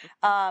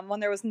when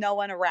there was no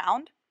one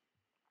around.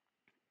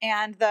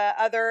 And the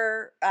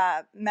other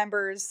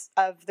members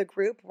of the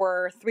group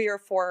were 3 or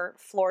 4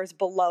 floors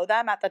below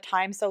them at the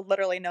time, so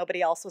literally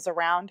nobody else was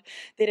around.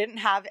 They didn't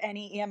have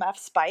any EMF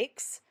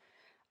spikes,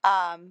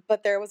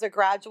 but there was a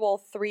gradual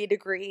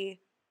 3-degree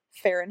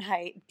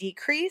Fahrenheit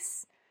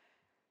decrease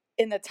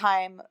in the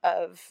time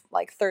of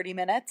like 30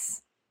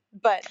 minutes.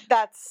 But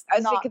that's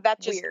not could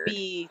that just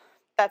weird.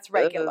 That's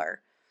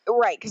regular.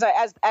 Right, because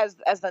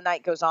as the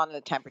night goes on and the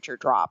temperature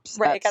drops.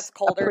 Right, it gets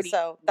colder,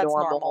 so that's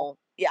normal.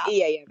 Yeah.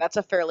 That's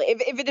a fairly...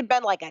 If it had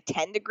been like a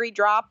 10-degree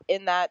drop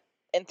in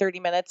 30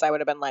 minutes, I would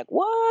have been like,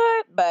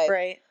 what? But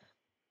right.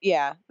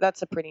 Yeah,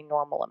 that's a pretty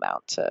normal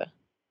amount to...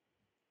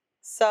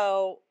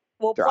 So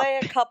we'll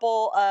play a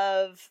couple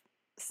of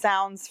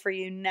sounds for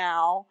you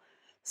now.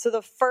 So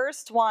the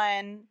first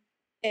one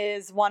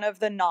is one of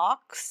the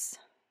knocks.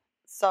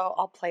 So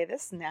I'll play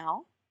this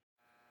now.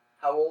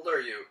 How old are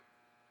you?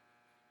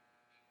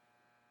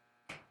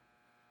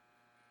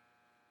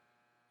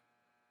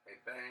 A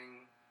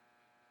bang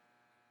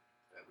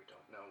that we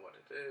don't know what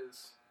it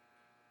is.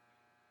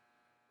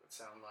 Would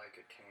sound like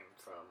it came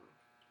from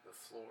the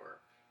floor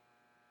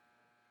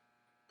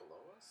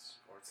below us,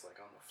 or it's like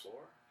on the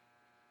floor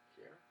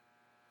here.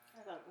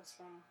 I thought it was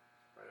from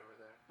right over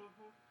there.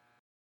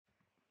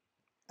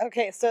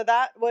 Okay, so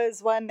that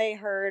was when they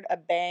heard a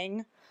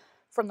bang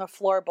from the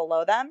floor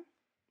below them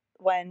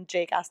when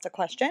Jake asked a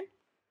question.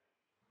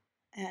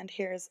 And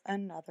here's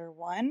another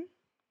one.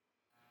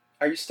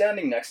 Are you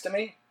standing next to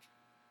me?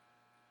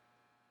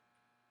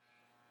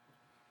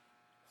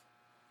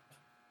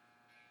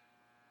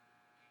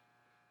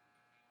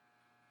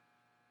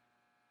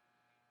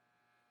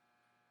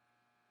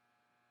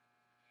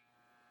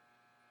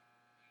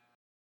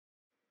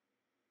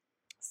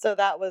 So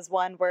that was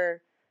one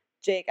where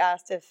Jake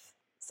asked if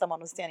someone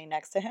was standing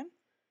next to him.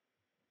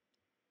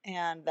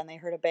 And then they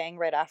heard a bang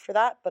right after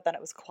that, but then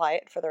it was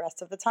quiet for the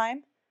rest of the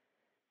time.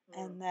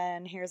 And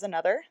then here's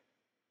another.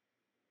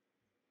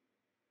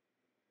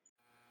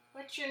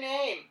 What's your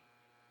name?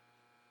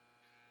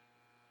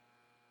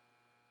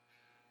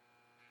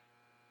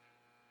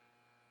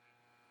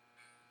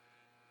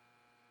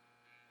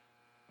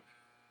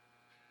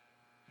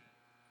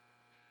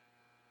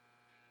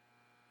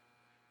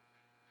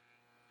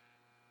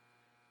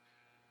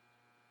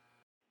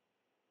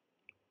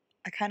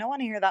 I kind of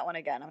want to hear that one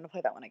again. I'm going to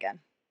play that one again.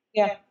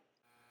 Yeah.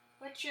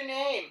 What's your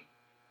name?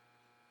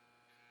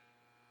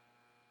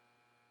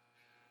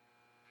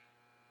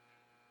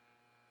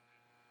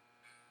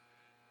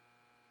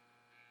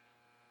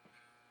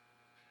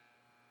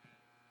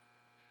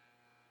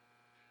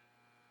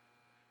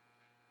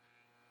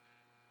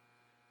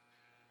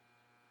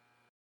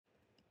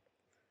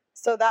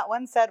 So that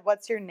one said,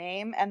 what's your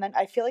name? And then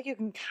I feel like you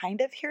can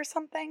kind of hear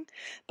something,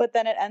 but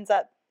then it ends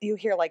up, you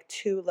hear like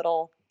 2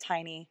 little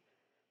tiny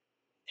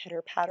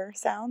pitter-patter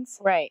sounds.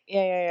 Right.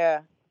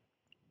 Yeah.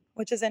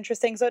 Which is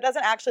interesting. So it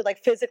doesn't actually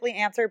like physically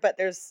answer, but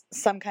there's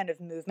some kind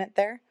of movement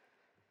there.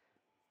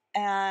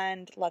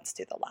 And let's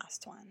do the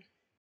last one.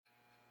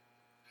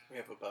 We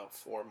have about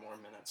 4 more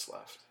minutes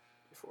left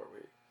before we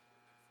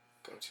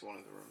go to one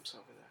of the rooms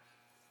over there.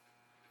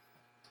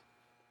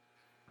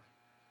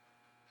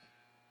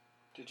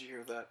 Did you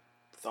hear that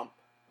thump?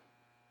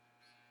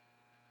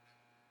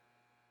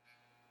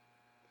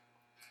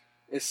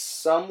 Is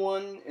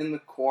someone in the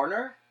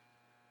corner?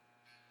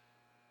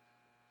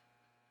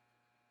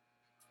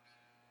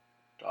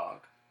 Dog.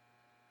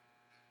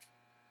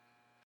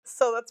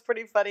 So that's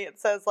pretty funny. It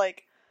says,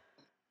 like,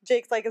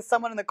 Jake's like, is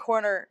someone in the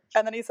corner?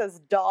 And then he says,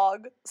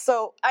 dog.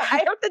 So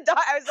I heard the dog.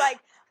 I was like,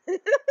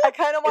 I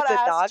kind of want to Is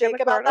a ask dog in Jake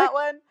the about corner? that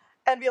one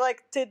and be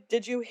like,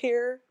 did you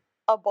hear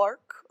a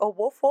bark, a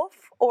woof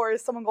woof? Or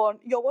is someone going,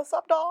 yo, what's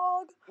up,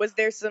 dog? was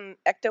there some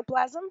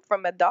ectoplasm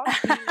from a dog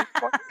being in the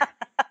corner?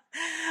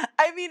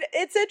 I mean,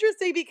 it's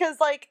interesting because,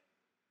 like,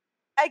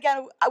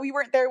 again, we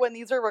weren't there when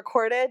these were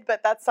recorded,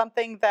 but that's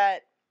something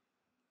that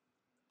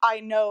I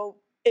know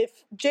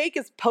if Jake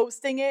is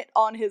posting it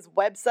on his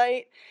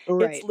website,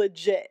 it's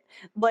legit.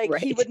 Like,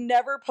 he Right. would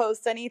never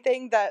post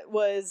anything that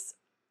was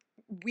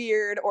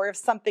weird or if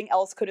something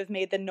else could have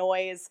made the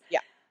noise. Yeah.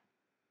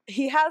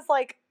 He has,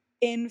 like,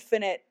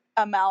 infinite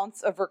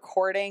amounts of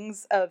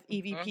recordings of Mhm.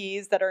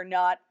 EVPs that are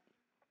not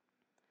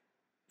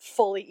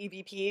fully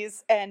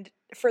EVPs. And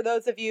for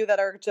those of you that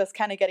are just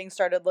kind of getting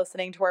started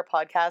listening to our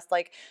podcast,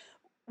 like,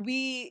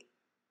 we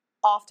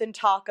often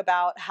talk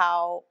about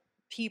how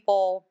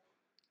people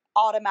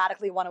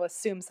automatically want to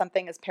assume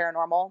something is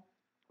paranormal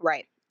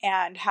Right.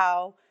 and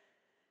how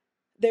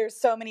there's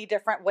so many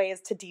different ways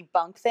to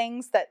debunk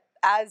things that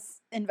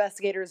as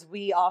investigators,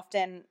 we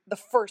often, the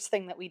first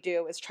thing that we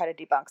do is try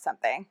to debunk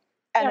something.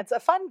 And Yeah. it's a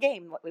fun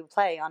game that we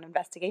play on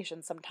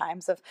investigations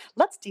sometimes of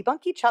let's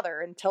debunk each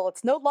other until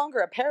it's no longer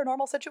a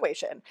paranormal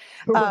situation,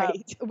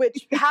 Right.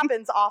 which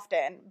happens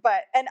often.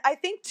 But, and I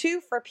think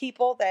too, for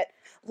people that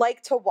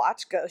like to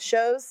watch ghost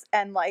shows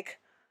and like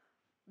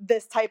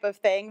this type of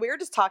thing, we were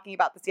just talking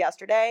about this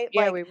yesterday,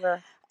 Yeah, like we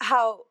were.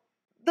 how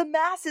the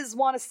masses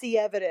want to see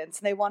evidence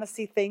and they want to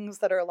see things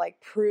that are like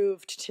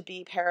proved to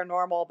be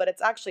paranormal, but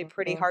it's actually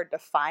pretty Mhm. hard to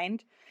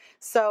find.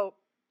 So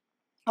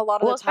a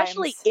lot of Well, the times,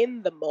 especially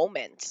in the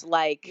moment,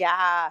 like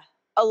yeah,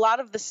 a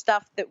lot of the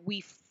stuff that we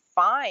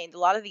find, a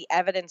lot of the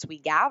evidence we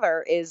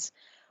gather is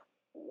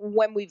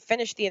when we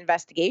finish the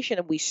investigation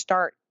and we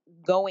start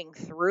going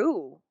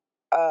through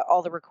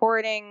all the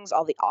recordings,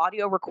 all the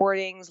audio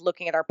recordings,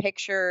 looking at our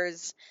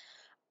pictures.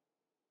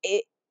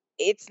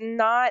 It's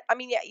not. I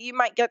mean, yeah, you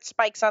might get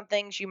spikes on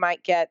things. You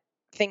might get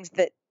things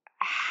that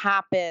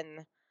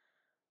happen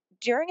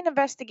during an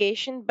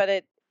investigation,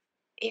 but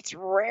it's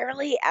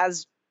rarely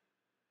as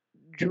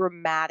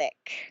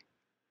dramatic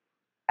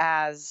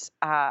as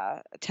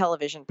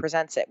television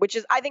presents it, which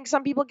is, I think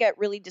some people get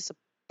really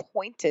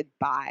disappointed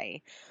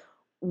by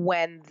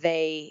when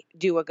they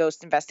do a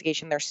ghost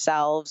investigation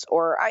themselves,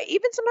 or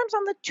even sometimes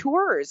on the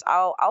tours,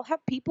 I'll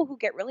have people who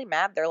get really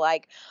mad. They're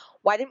like,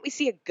 "Why didn't we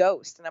see a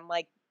ghost?" And I'm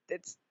like,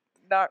 "It's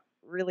not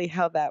really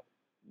how that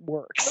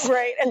works."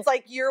 right. It's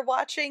like you're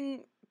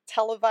watching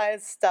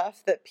televised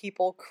stuff that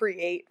people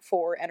create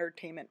for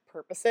entertainment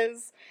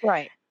purposes.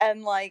 Right.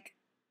 And like,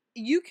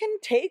 you can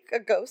take a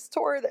ghost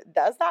tour that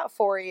does that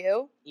for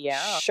you.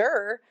 Yeah.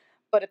 Sure.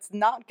 But it's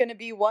not going to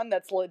be one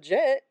that's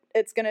legit.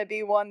 It's going to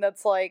be one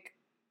that's like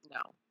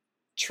No.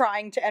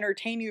 trying to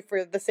entertain you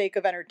for the sake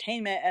of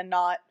entertainment and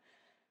not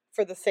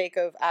for the sake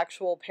of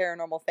actual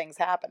paranormal things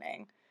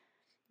happening.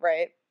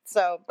 Right?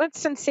 So, But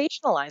it's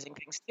sensationalizing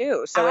things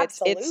too. So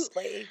it's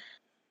absolutely.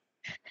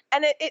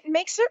 and it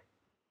makes it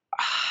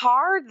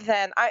hard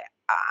then. I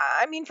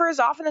mean, for as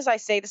often as I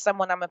say to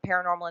someone I'm a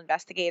paranormal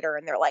investigator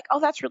and they're like, "Oh,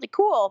 that's really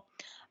cool,"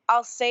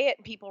 I'll say it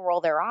and people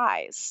roll their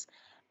eyes.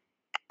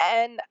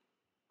 And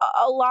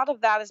a lot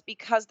of that is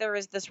because there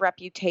is this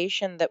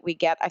reputation that we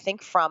get, I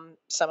think, from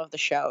some of the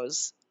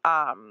shows,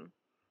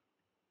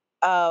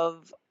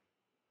 of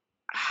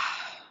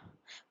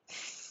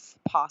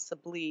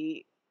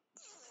possibly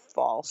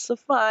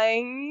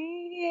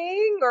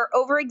falsifying or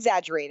over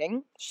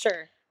exaggerating.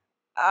 Sure.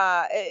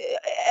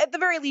 At the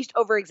very least,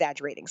 over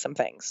exaggerating some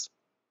things.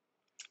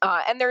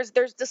 And there's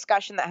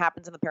discussion that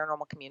happens in the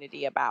paranormal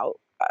community about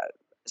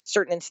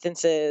certain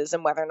instances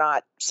and whether or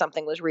not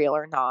something was real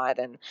or not.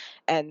 And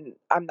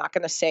I'm not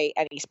going to say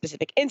any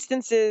specific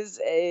instances.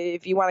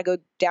 If you want to go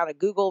down a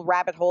Google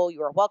rabbit hole,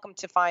 you are welcome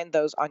to find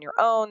those on your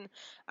own.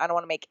 I don't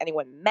want to make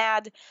anyone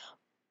mad,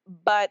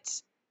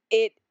 but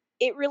it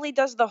really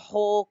does the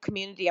whole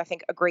community, I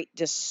think, a great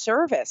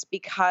disservice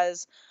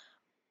because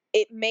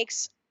it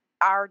makes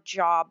our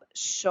job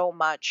so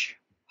much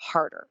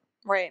harder.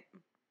 Right.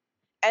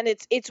 And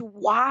it's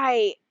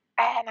why,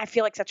 and I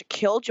feel like such a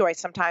killjoy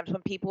sometimes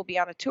when people will be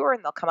on a tour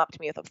and they'll come up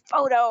to me with a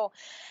photo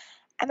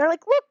and they're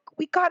like, "Look,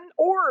 we got an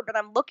orb." And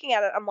I'm looking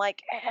at it. I'm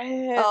like,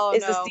 Oh,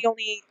 is this no. the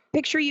only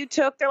picture you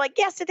took? They're like,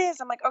 "Yes, it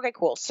is." I'm like, "Okay,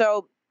 cool."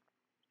 So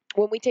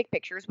when we take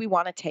pictures, we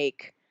want to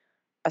take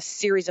a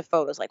series of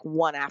photos, like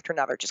one after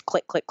another, just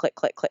click, click, click,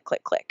 click, click,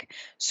 click, click.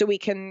 So we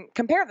can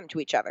compare them to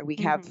each other. We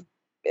have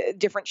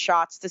different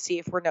shots to see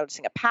if we're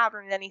noticing a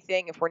pattern in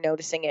anything, if we're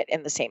noticing it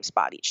in the same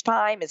spot each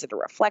time. Is it a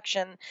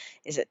reflection?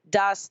 Is it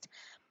dust?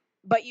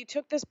 But you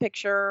took this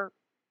picture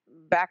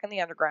back in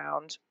the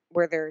underground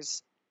where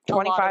there's A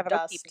lot 25 of other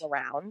dust. people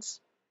around,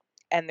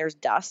 and there's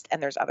dust,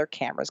 and there's other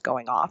cameras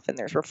going off, and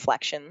there's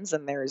reflections,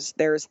 and there's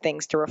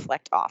things to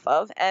reflect off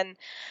of. And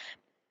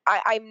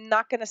I'm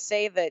not going to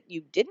say that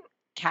you didn't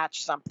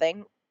catch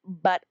something,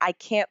 but I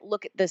can't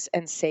look at this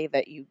and say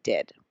that you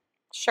did.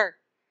 Sure.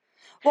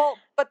 Well,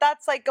 but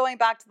that's like going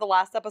back to the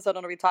last episode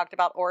when we talked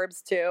about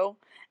orbs too.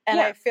 And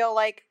Yeah. I feel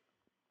like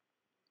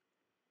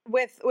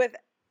with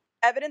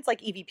evidence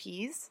like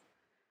EVPs,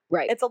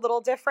 Right. it's a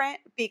little different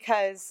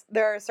because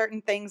there are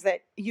certain things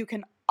that you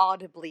can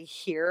audibly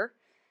hear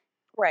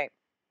Right.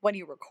 when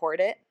you record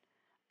it.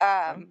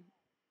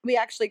 We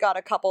actually got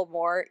a couple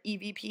more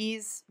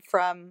EVPs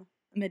from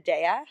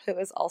Medea, who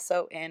is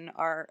also in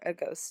our A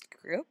Ghost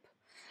group,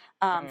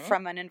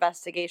 from an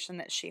investigation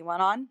that she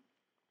went on.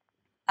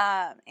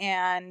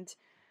 And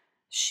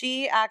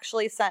she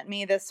actually sent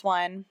me this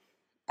one.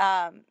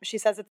 She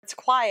says it's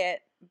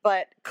quiet,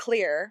 but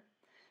clear.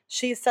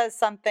 She says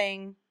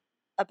something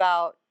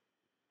about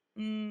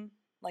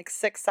like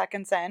 6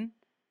 seconds in,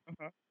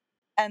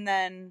 and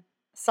then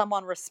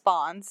someone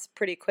responds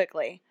pretty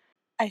quickly.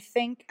 I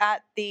think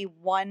at the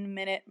 1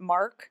 minute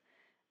mark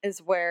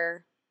is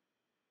where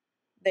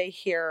they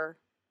hear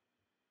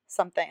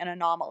something, an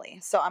anomaly.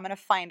 So I'm going to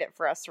find it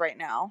for us right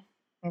now.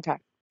 Okay.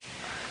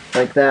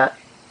 Like that.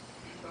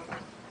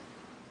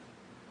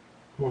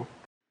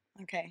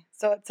 Okay,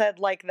 so it said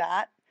like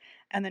that,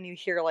 and then you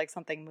hear like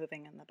something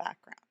moving in the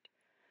background.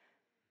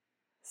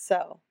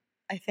 So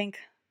I think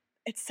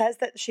it says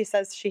that she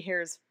says she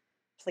hears,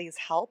 please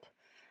help.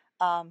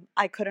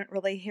 I couldn't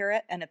really hear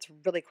it, and it's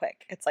really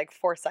quick. It's like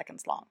 4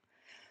 seconds long.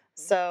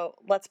 So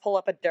let's pull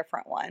up a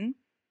different one.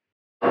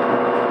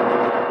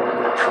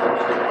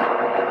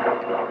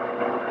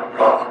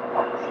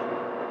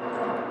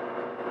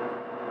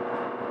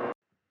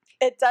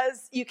 It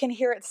does, you can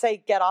hear it say,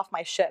 "Get off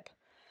my ship."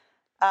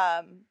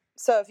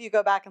 So if you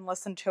go back and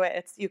listen to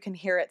it, you can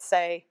hear it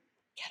say,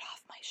 "Get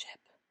off my ship."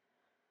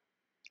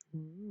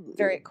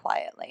 Very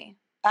quietly.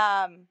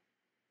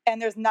 And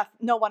there's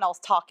no one else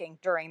talking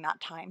during that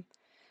time.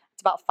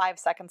 It's about 5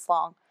 seconds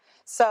long.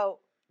 So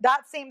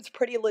that seems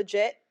pretty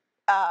legit.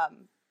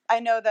 I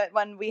know that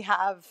when we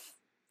have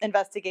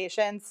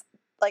investigations,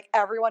 like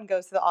everyone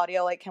goes to the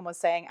audio, like Kim was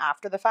saying,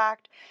 after the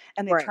fact,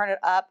 and they turn it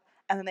up,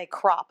 and then they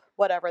crop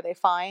whatever they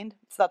find.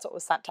 So that's what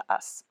was sent to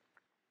us.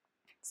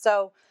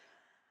 So,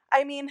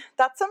 I mean,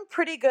 that's some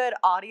pretty good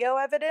audio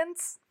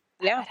evidence.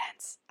 Yeah.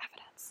 Evidence.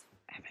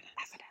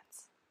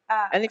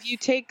 And if you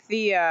take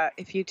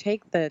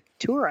the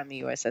tour on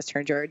the USS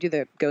Turner, or do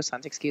the ghost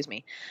hunt, excuse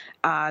me,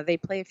 they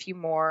play a few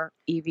more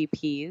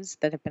EVPs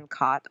that have been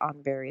caught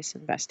on various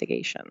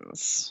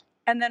investigations.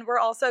 And then we're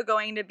also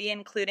going to be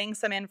including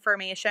some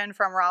information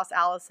from Ross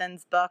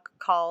Allison's book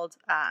called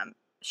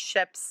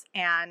Ships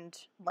and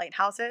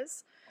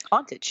Lighthouses.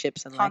 Haunted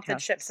Ships and Lighthouses.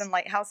 Haunted Ships and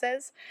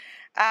Lighthouses.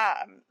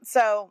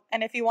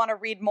 And if you want to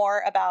read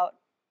more about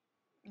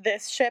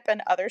this ship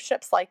and other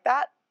ships like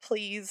that,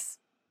 please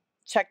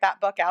check that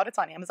book out. It's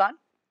on Amazon.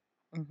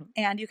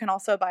 And you can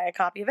also buy a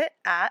copy of it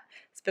at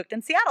Spooked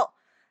in Seattle.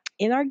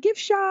 In our gift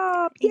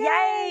shop.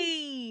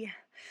 Yay!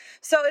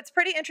 So it's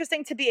pretty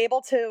interesting to be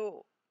able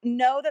to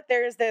know that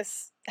there's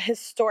this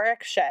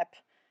historic ship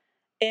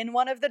in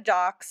one of the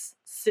docks,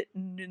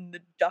 sitting in the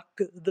dock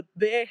of the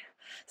bay.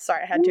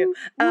 Sorry, I had to.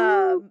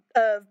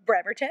 Of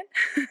Bremerton.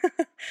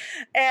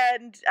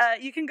 And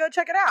you can go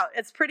check it out.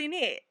 It's pretty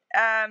neat.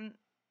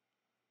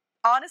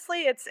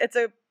 Honestly, it's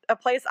a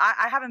place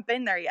I haven't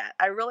been there yet.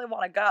 I really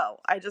want to go.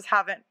 I just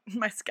haven't.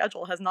 My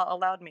schedule has not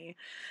allowed me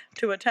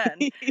to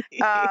attend.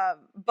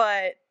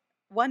 But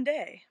one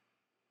day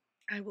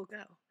I will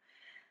go.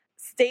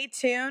 Stay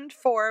tuned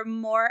for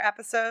more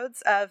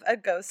episodes of A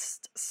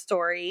Ghost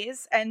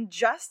Stories. And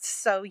just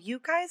so you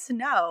guys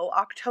know,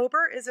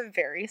 October is a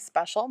very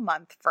special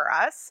month for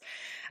us.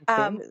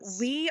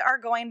 We are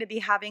going to be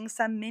having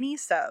some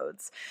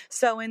mini-sodes.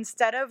 So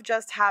instead of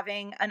just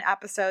having an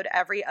episode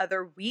every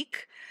other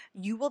week,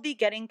 you will be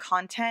getting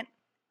content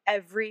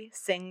every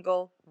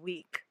single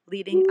week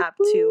leading up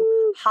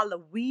to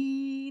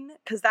Halloween,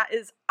 because that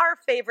is our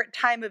favorite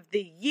time of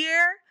the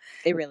year.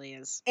 It really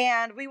is.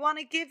 And we want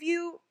to give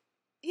you,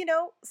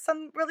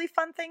 some really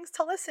fun things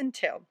to listen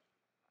to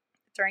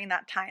during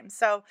that time.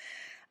 So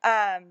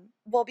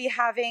we'll be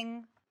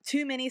having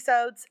 2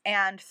 mini-sodes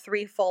and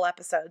 3 full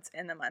episodes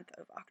in the month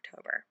of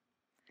October.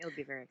 It'll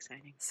be very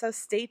exciting. So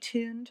stay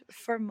tuned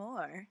for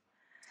more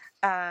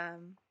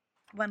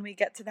when we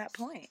get to that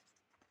point.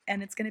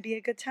 And it's going to be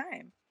a good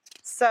time.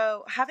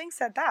 So having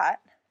said that,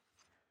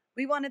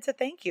 we wanted to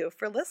thank you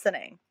for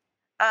listening.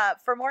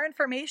 For more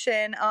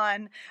information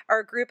on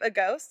our group A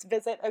Ghost,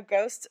 visit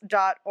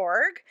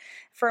aghost.org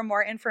for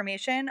more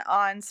information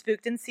on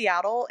Spooked in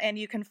Seattle. And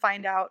you can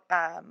find out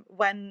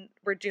when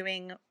we're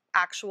doing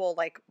actual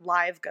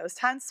live ghost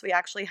hunts. We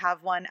actually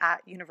have one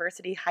at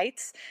University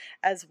Heights,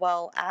 as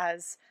well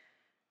as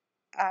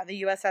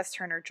the USS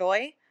Turner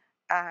Joy.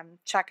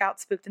 check out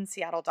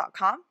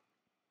spookedinseattle.com.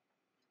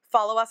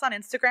 Follow us on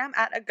Instagram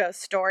at A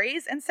Ghost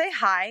Stories and say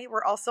hi.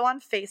 We're also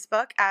on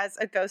Facebook as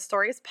A Ghost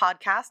Stories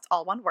Podcast,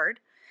 all one word.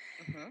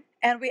 Mm-hmm.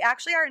 And we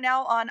actually are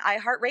now on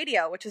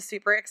iHeartRadio, which is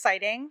super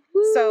exciting.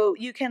 Woo. So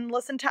you can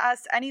listen to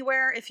us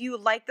anywhere. If you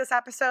like this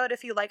episode,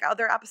 if you like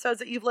other episodes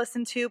that you've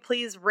listened to,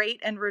 please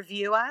rate and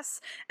review us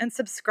and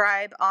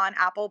subscribe on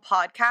Apple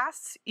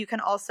Podcasts. You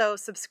can also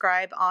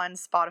subscribe on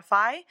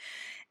Spotify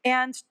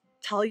and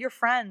tell your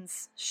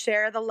friends,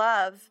 share the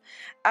love.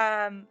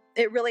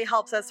 It really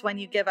helps us when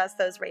you give us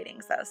those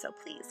ratings, though. So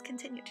please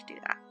continue to do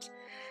that.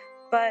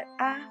 But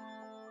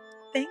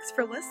thanks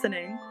for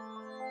listening.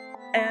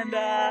 And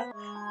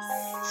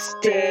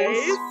stay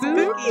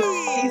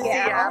spooky,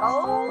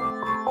 Seattle.